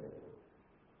day,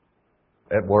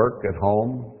 at work, at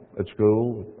home, at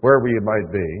school, wherever you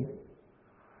might be,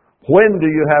 when do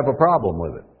you have a problem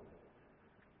with it?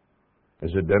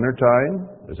 Is it dinner time?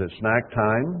 Is it snack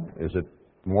time? Is it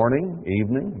morning,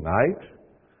 evening, night?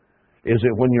 Is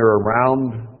it when you're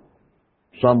around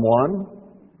someone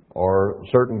or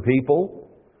certain people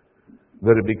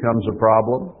that it becomes a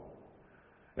problem?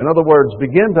 In other words,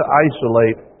 begin to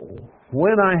isolate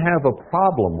when I have a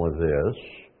problem with this,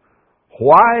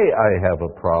 why I have a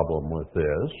problem with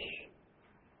this,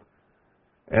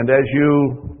 and as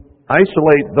you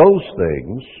isolate those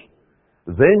things,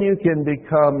 then you can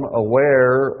become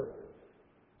aware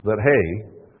that, hey,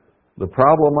 the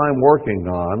problem I'm working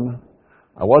on,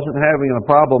 I wasn't having a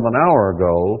problem an hour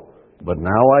ago, but now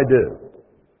I do.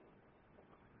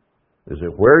 Is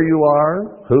it where you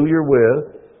are, who you're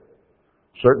with,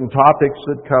 certain topics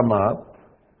that come up?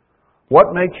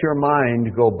 What makes your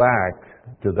mind go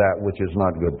back to that which is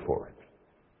not good for it?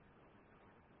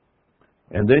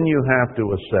 And then you have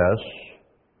to assess,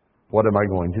 what am I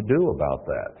going to do about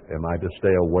that? Am I to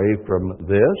stay away from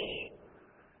this?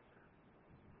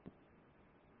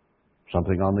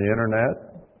 Something on the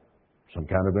internet? Some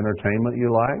kind of entertainment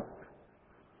you like?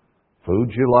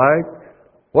 Foods you like?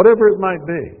 Whatever it might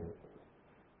be.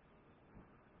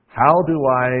 How do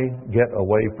I get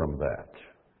away from that?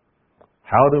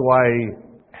 How do I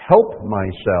help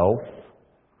myself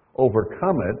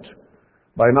overcome it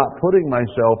by not putting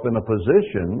myself in a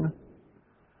position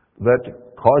that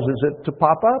causes it to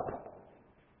pop up?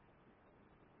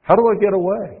 How do I get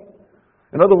away?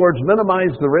 In other words,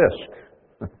 minimize the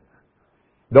risk.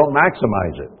 Don't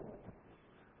maximize it.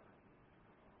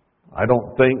 I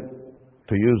don't think,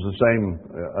 to use the same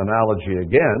analogy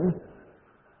again,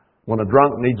 when a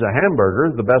drunk needs a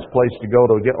hamburger, the best place to go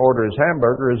to order his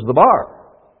hamburger is the bar.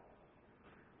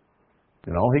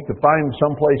 You know, he could find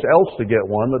someplace else to get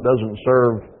one that doesn't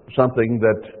serve something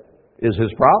that is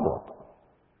his problem.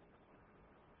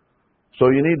 So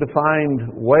you need to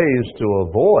find ways to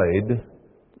avoid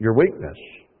your weakness.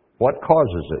 What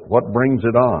causes it? What brings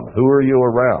it on? Who are you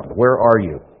around? Where are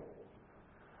you?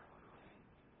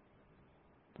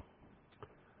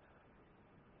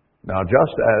 Now,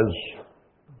 just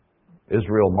as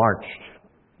Israel marched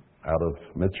out of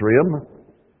Mitzrayim,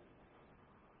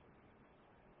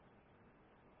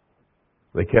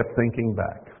 they kept thinking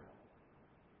back.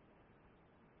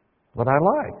 But I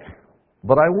like.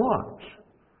 But I want.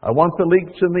 I want the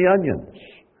leeks and the onions.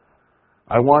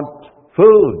 I want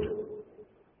food.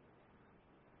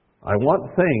 I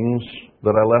want things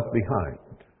that I left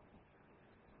behind.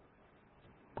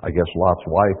 I guess Lot's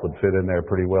wife would fit in there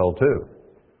pretty well too.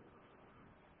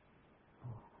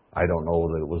 I don't know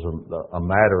that it was a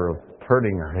matter of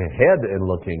turning her head and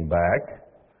looking back,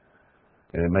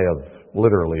 and it may have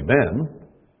literally been,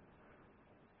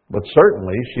 but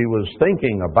certainly she was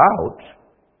thinking about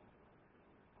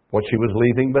what she was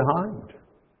leaving behind.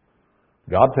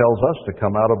 God tells us to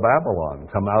come out of Babylon,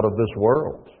 come out of this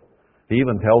world. He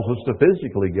even tells us to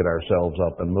physically get ourselves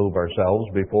up and move ourselves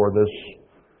before this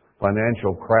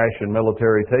financial crash and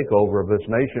military takeover of this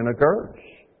nation occurs.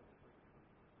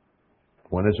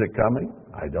 When is it coming?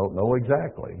 I don't know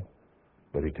exactly.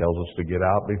 But he tells us to get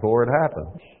out before it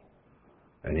happens.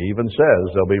 And he even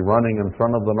says they'll be running in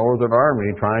front of the northern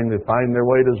army trying to find their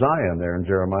way to Zion there in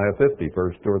Jeremiah 50,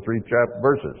 first 2 or 3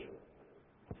 verses.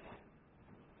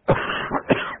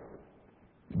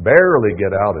 Barely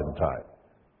get out in time.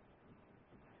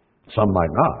 Some might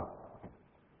not.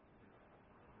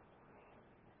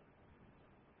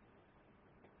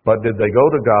 But did they go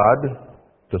to God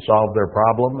to solve their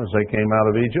problem as they came out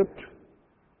of Egypt?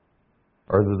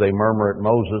 Or did they murmur at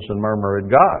Moses and murmur at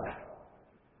God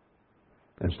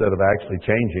instead of actually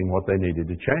changing what they needed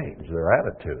to change, their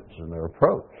attitudes and their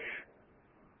approach?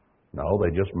 No,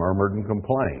 they just murmured and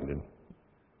complained and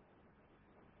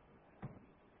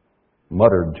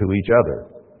muttered to each other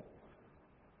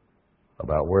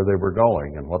about where they were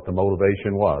going and what the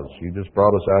motivation was. You just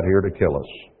brought us out here to kill us.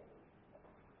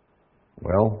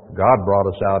 Well, God brought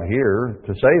us out here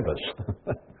to save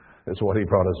us. That's what He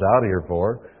brought us out here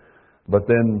for. But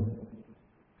then,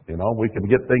 we can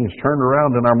get things turned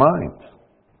around in our minds.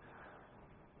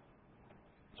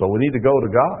 So we need to go to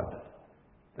God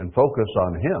and focus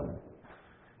on Him.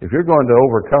 If you're going to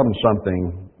overcome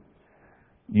something,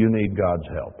 you need God's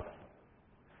help.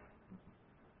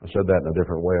 I said that in a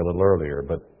different way a little earlier,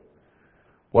 but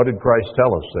What did Christ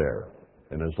tell us there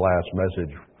in His last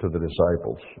message to the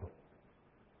disciples?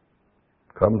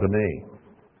 Come to me,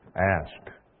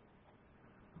 ask.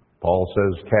 Paul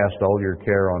says, cast all your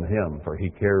care on Him, for He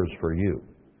cares for you.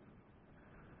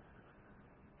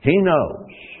 He knows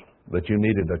that you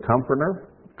needed a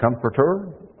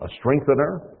comforter, a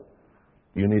strengthener.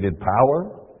 You needed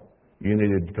power. You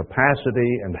needed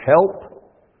capacity and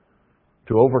help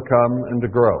to overcome and to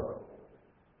grow.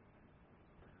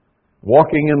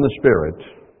 Walking in the Spirit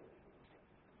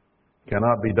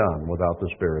cannot be done without the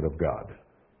Spirit of God.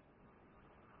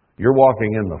 You're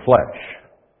walking in the flesh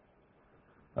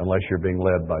unless you're being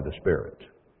led by the Spirit.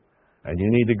 And you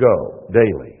need to go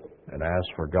daily and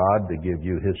ask for God to give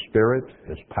you His Spirit,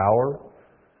 His power,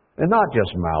 and not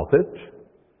just mouth it.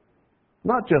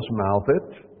 Not just mouth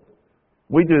it.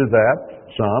 We do that,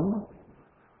 some.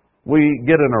 We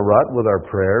get in a rut with our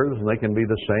prayers, and they can be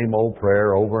the same old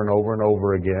prayer over and over and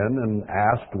over again, and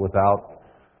asked without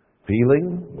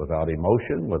feeling, without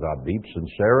emotion, without deep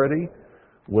sincerity,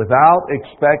 without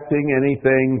expecting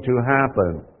anything to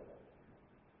happen.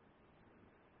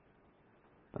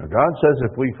 Now, God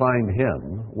says if we find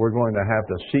Him, we're going to have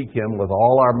to seek Him with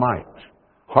all our might,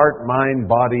 heart, mind,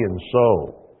 body, and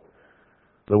soul.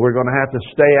 That we're going to have to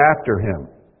stay after Him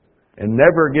and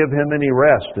never give Him any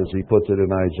rest, as He puts it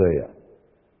in Isaiah.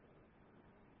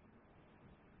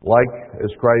 Like,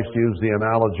 as Christ used the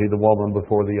analogy, the woman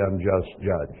before the unjust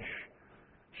judge.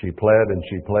 She pled and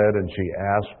she pled and she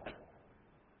asked.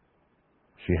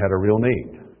 She had a real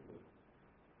need.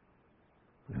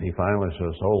 And He finally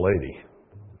says, oh, lady,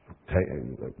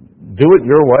 do it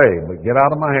your way, but get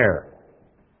out of my hair.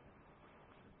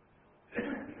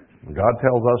 God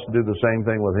tells us to do the same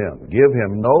thing with Him. Give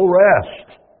Him no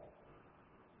rest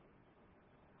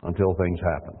until things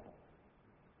happen.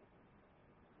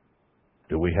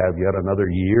 Do we have yet another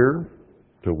year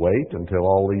to wait until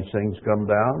all these things come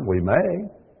down? We may.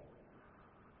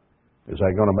 Is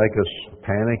that going to make us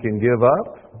panic and give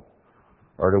up?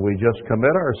 Or do we just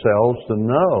commit ourselves to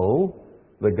know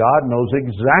that God knows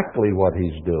exactly what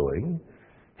He's doing?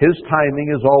 His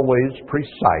timing is always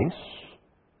precise.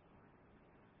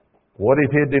 What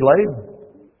if He had delayed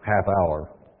half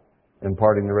hour in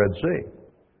parting the Red Sea?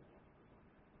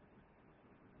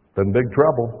 Been big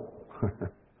trouble.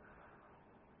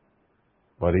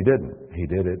 But He didn't. He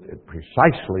did it at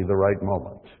precisely the right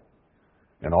moment.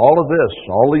 And all of this,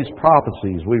 all these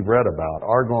prophecies we've read about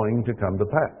are going to come to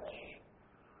pass.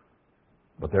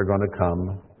 But they're going to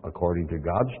come according to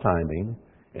God's timing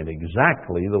in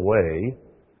exactly the way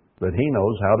that He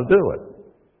knows how to do it.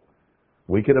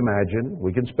 We can imagine,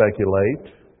 we can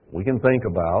speculate, we can think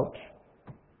about,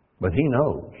 but He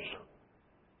knows.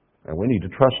 And we need to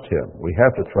trust Him. We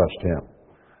have to trust Him.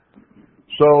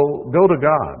 So go to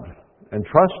God and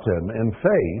trust Him in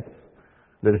faith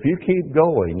that if you keep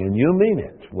going and you mean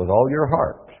it with all your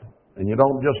heart, and you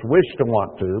don't just wish to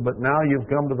want to, but now you've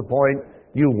come to the point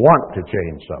you want to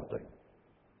change something,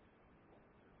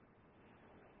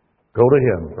 go to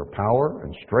Him for power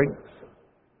and strength,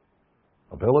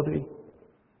 ability,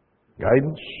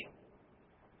 guidance,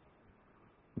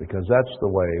 because that's the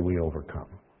way we overcome.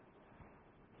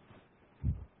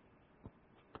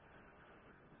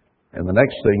 And the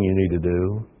next thing you need to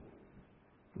do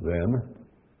then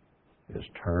is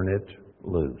turn it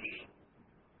loose.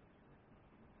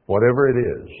 Whatever it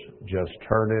is, just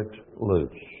turn it loose.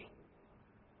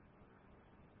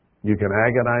 You can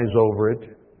agonize over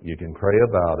it, you can pray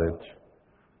about it,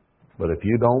 but if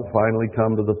you don't finally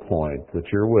come to the point that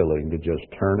you're willing to just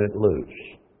turn it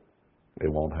loose,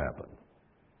 it won't happen.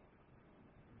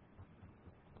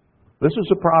 This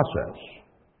is a process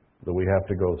that we have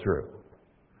to go through.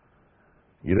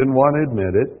 You didn't want to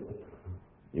admit it.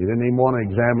 You didn't even want to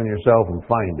examine yourself and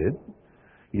find it.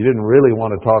 You didn't really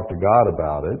want to talk to God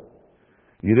about it.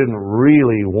 You didn't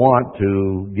really want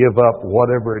to give up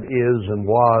whatever it is and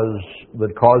was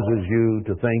that causes you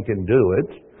to think and do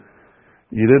it.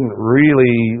 You didn't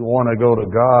really want to go to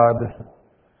God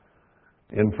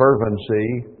in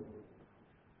fervency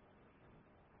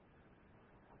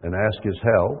and ask His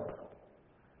help.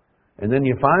 And then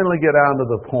you finally get down to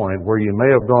the point where you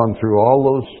may have gone through all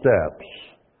those steps,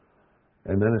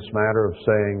 and then it's a matter of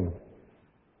saying,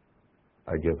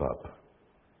 I give up.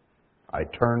 I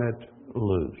turn it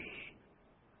loose.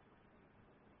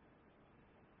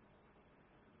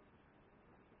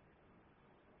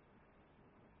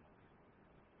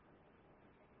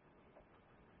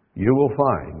 You will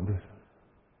find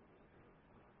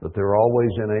that there are always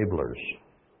enablers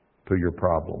to your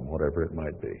problem, whatever it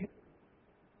might be.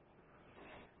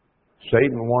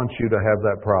 Satan wants you to have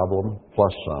that problem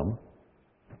plus some.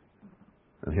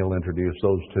 And He'll introduce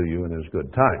those to you in His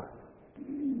good time.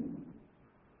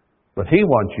 But He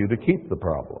wants you to keep the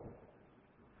problem.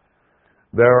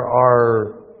 There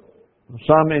are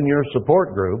some in your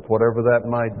support group, whatever that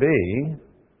might be,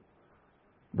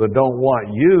 that don't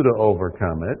want you to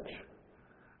overcome it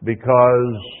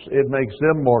because it makes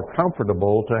them more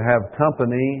comfortable to have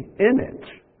company in it.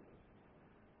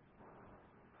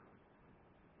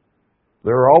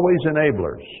 There are always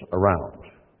enablers around.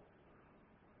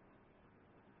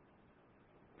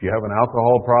 If you have an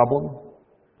alcohol problem,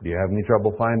 do you have any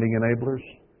trouble finding enablers?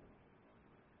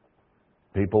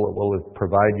 People that will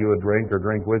provide you a drink or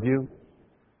drink with you?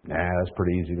 Nah, that's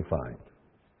pretty easy to find.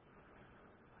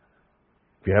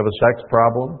 If you have a sex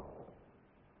problem,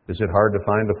 is it hard to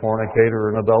find a fornicator or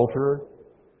an adulterer?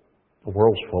 The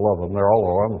world's full of them. They're all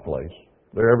around the place.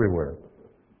 They're everywhere.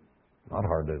 Not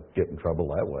hard to get in trouble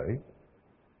that way.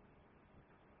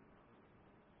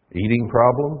 Eating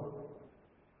problem?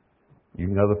 You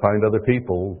can find other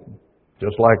people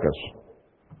just like us.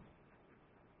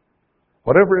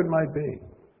 Whatever it might be.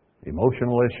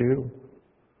 Emotional issue.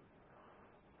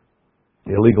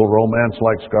 Illegal romance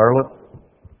like Scarlet.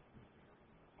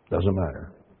 Doesn't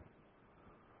matter.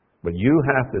 But you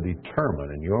have to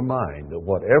determine in your mind that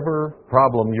whatever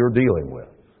problem you're dealing with,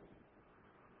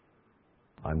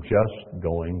 I'm just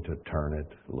going to turn it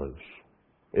loose.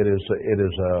 It is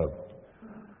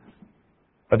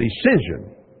a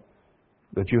decision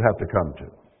that you have to come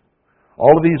to.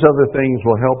 All of these other things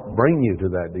will help bring you to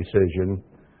that decision,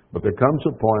 but there comes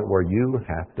a point where you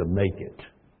have to make it,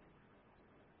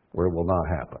 where it will not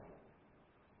happen.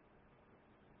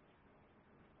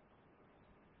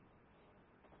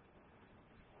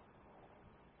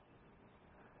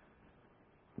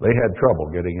 They had trouble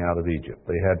getting out of Egypt.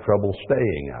 They had trouble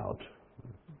staying out.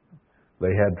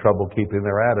 They had trouble keeping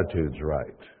their attitudes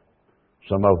right.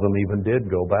 Some of them even did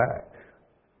go back.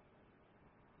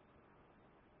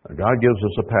 God gives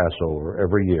us a Passover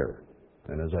every year.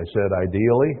 And as I said,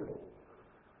 ideally,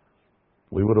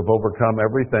 we would have overcome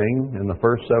everything in the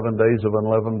first 7 days of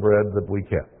unleavened bread that we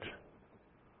kept.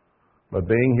 But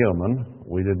being human,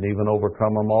 we didn't even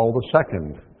overcome them all the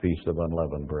second Feast of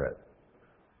Unleavened Bread,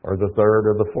 or the third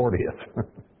or the 40th.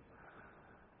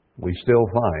 We still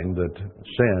find that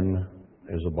sin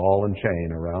is a ball and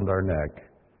chain around our neck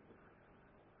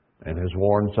and has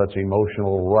worn such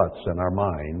emotional ruts in our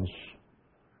minds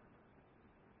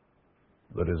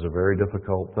that is a very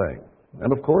difficult thing.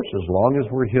 And of course, as long as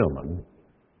we're human,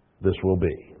 this will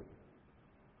be.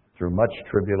 Through much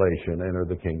tribulation, enter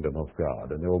the kingdom of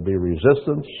God. And there will be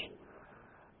resistance,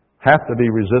 have to be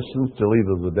resistance till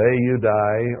either the day you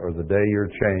die or the day you're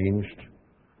changed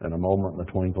in a moment, in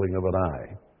the twinkling of an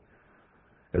eye.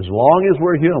 As long as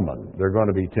we're human, there are going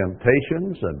to be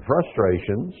temptations and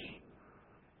frustrations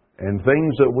and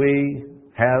things that we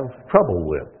have trouble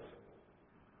with.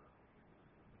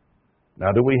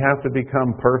 Now, do we have to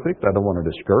become perfect? I don't want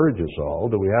to discourage us all.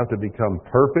 Do we have to become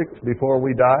perfect before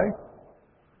we die?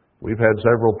 We've had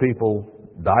several people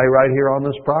die right here on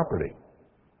this property.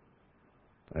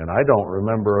 And I don't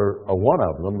remember a one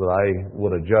of them that I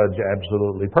would have judged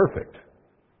absolutely perfect.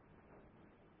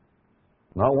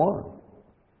 Not one.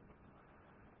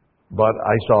 But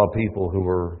I saw people who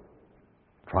were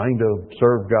trying to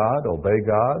serve God, obey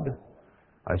God.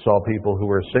 I saw people who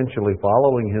were essentially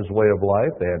following His way of life.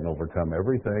 They hadn't overcome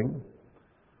everything.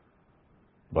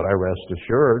 But I rest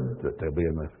assured that they'll be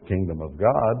in the kingdom of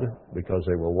God because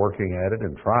they were working at it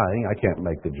and trying. I can't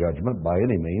make the judgment by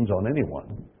any means on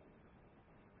anyone.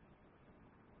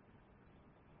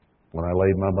 When I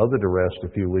laid my mother to rest a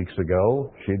few weeks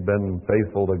ago, she'd been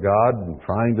faithful to God and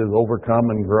trying to overcome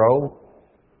and grow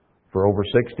for over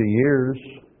 60 years.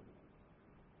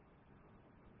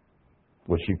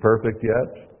 Was she perfect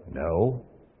yet? No.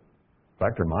 In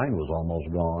fact, her mind was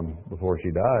almost gone before she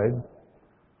died.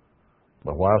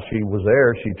 But while she was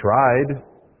there, she tried.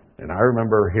 And I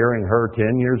remember hearing her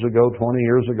 10 years ago, 20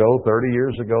 years ago, 30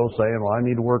 years ago saying, well, I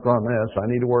need to work on this, I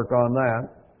need to work on that.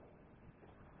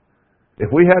 If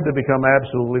we had to become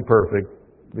absolutely perfect,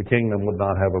 the kingdom would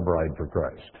not have a bride for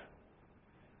Christ.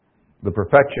 The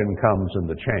perfection comes in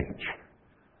the change,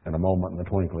 in a moment, in the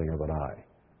twinkling of an eye.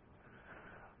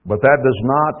 But that does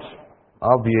not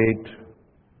obviate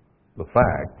the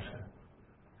fact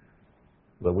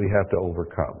that we have to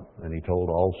overcome. And He told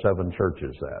all 7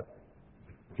 churches that.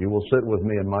 If you will sit with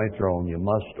me in my throne, you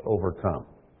must overcome.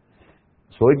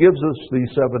 So He gives us these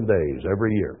 7 days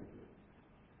every year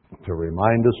to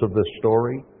remind us of this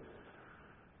story,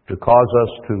 to cause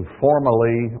us to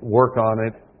formally work on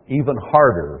it even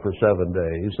harder for 7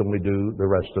 days than we do the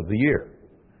rest of the year.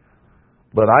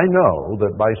 But I know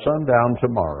that by sundown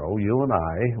tomorrow, you and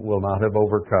I will not have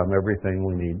overcome everything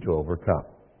we need to overcome.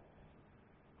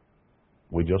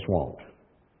 We just won't.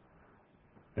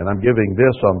 And I'm giving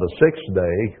this on the 6th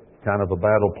day, kind of a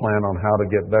battle plan on how to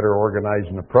get better organized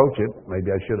and approach it.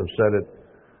 Maybe I should have said it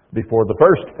before the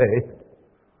 1st day.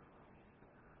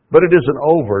 But it isn't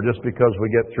over just because we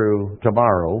get through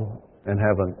tomorrow and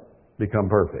haven't become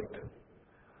perfect.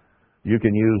 You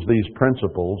can use these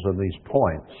principles and these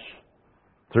points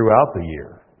throughout the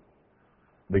year,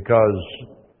 because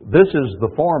this is the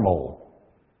formal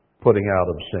putting out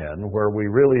of sin, where we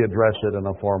really address it in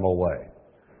a formal way.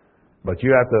 But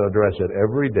you have to address it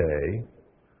every day,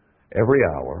 every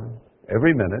hour,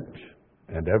 every minute,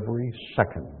 and every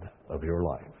second of your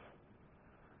life.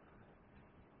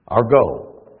 Our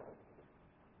goal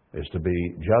is to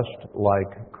be just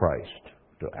like Christ,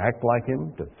 to act like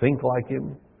Him, to think like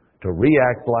Him, to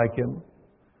react like Him,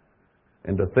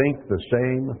 and to think the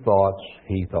same thoughts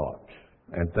He thought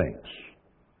and thinks.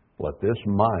 Let this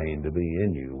mind be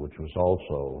in you, which was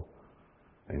also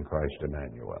in Christ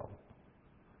Emmanuel.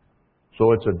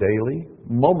 So it's a daily,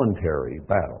 momentary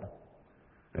battle.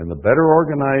 And the better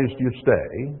organized you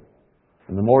stay,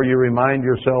 and the more you remind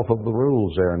yourself of the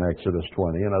rules there in Exodus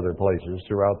 20 and other places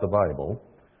throughout the Bible,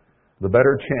 the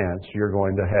better chance you're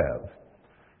going to have.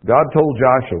 God told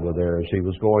Joshua there as he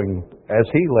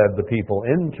led the people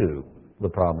into the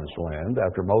promised land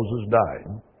after Moses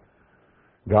died,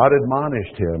 God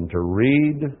admonished him to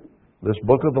read this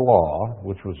book of the law,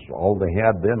 which was all they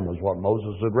had then was what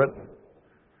Moses had written.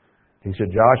 He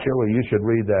said, Joshua, you should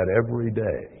read that every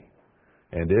day.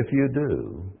 And if you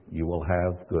do, you will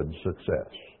have good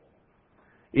success.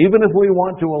 Even if we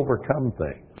want to overcome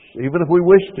things, even if we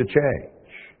wish to change,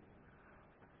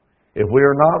 if we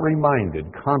are not reminded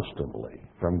constantly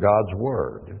from God's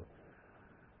Word,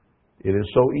 it is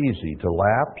so easy to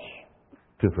lapse,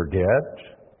 to forget,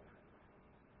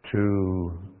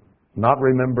 to not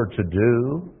remember to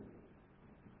do,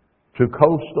 to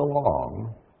coast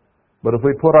along. But if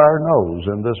we put our nose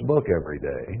in this book every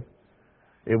day,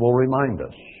 it will remind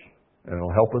us, and it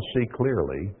will help us see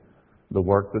clearly the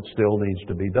work that still needs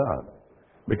to be done.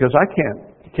 Because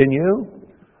can you?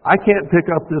 I can't pick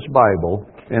up this Bible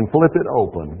and flip it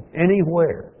open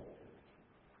anywhere,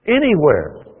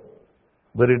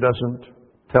 but it doesn't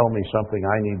tell me something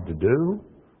I need to do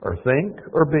or think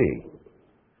or be.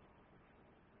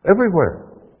 Everywhere.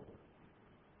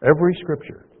 Every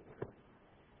Scripture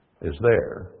is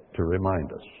there to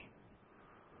remind us.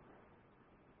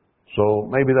 So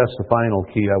maybe that's the final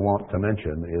key I want to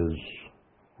mention is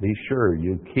be sure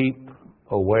you keep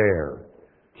aware,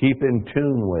 keep in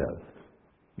tune with.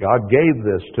 God gave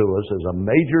this to us as a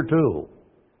major tool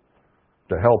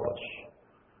to help us.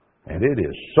 And it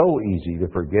is so easy to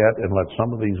forget and let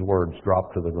some of these words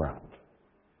drop to the ground.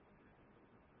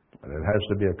 And it has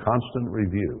to be a constant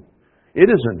review. It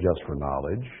isn't just for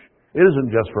knowledge. It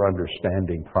isn't just for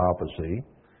understanding prophecy.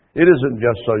 It isn't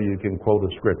just so you can quote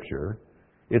a scripture.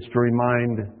 It's to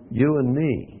remind you and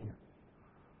me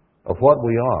of what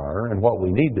we are and what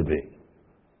we need to be.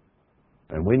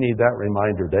 And we need that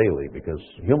reminder daily because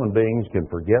human beings can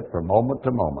forget from moment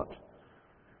to moment.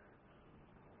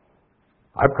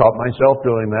 I've caught myself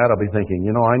doing that. I'll be thinking,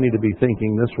 I need to be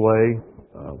thinking this way,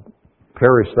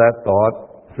 perish that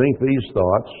thought, think these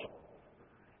thoughts.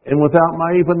 And without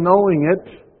my even knowing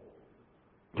it,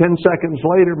 10 seconds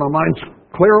later, my mind's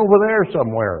clear over there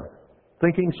somewhere,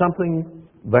 thinking something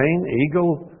vain,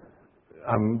 ego.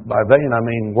 By vain, I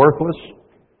mean worthless,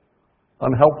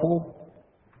 unhelpful,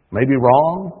 maybe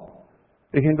wrong.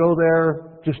 It can go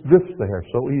there, just drift there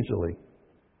so easily.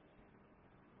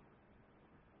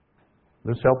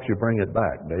 This helps you bring it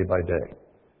back day by day.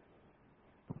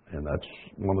 And that's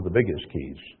one of the biggest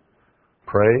keys.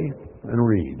 Pray and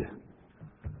read.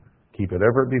 Keep it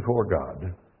ever before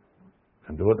God.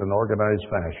 And do it in an organized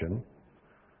fashion.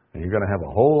 And you're going to have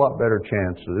a whole lot better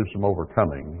chance to do some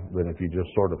overcoming than if you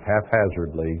just sort of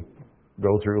haphazardly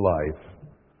go through life,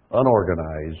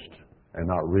 unorganized, and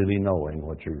not really knowing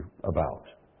what you're about.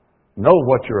 Know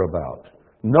what you're about.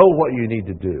 Know what you need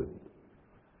to do.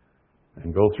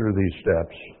 And go through these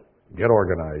steps, get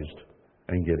organized,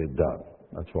 and get it done.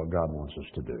 That's what God wants us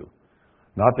to do.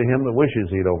 Not to him that wishes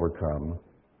he'd overcome,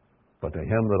 but to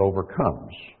him that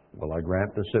overcomes will I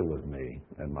grant to sit with me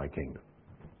in my kingdom.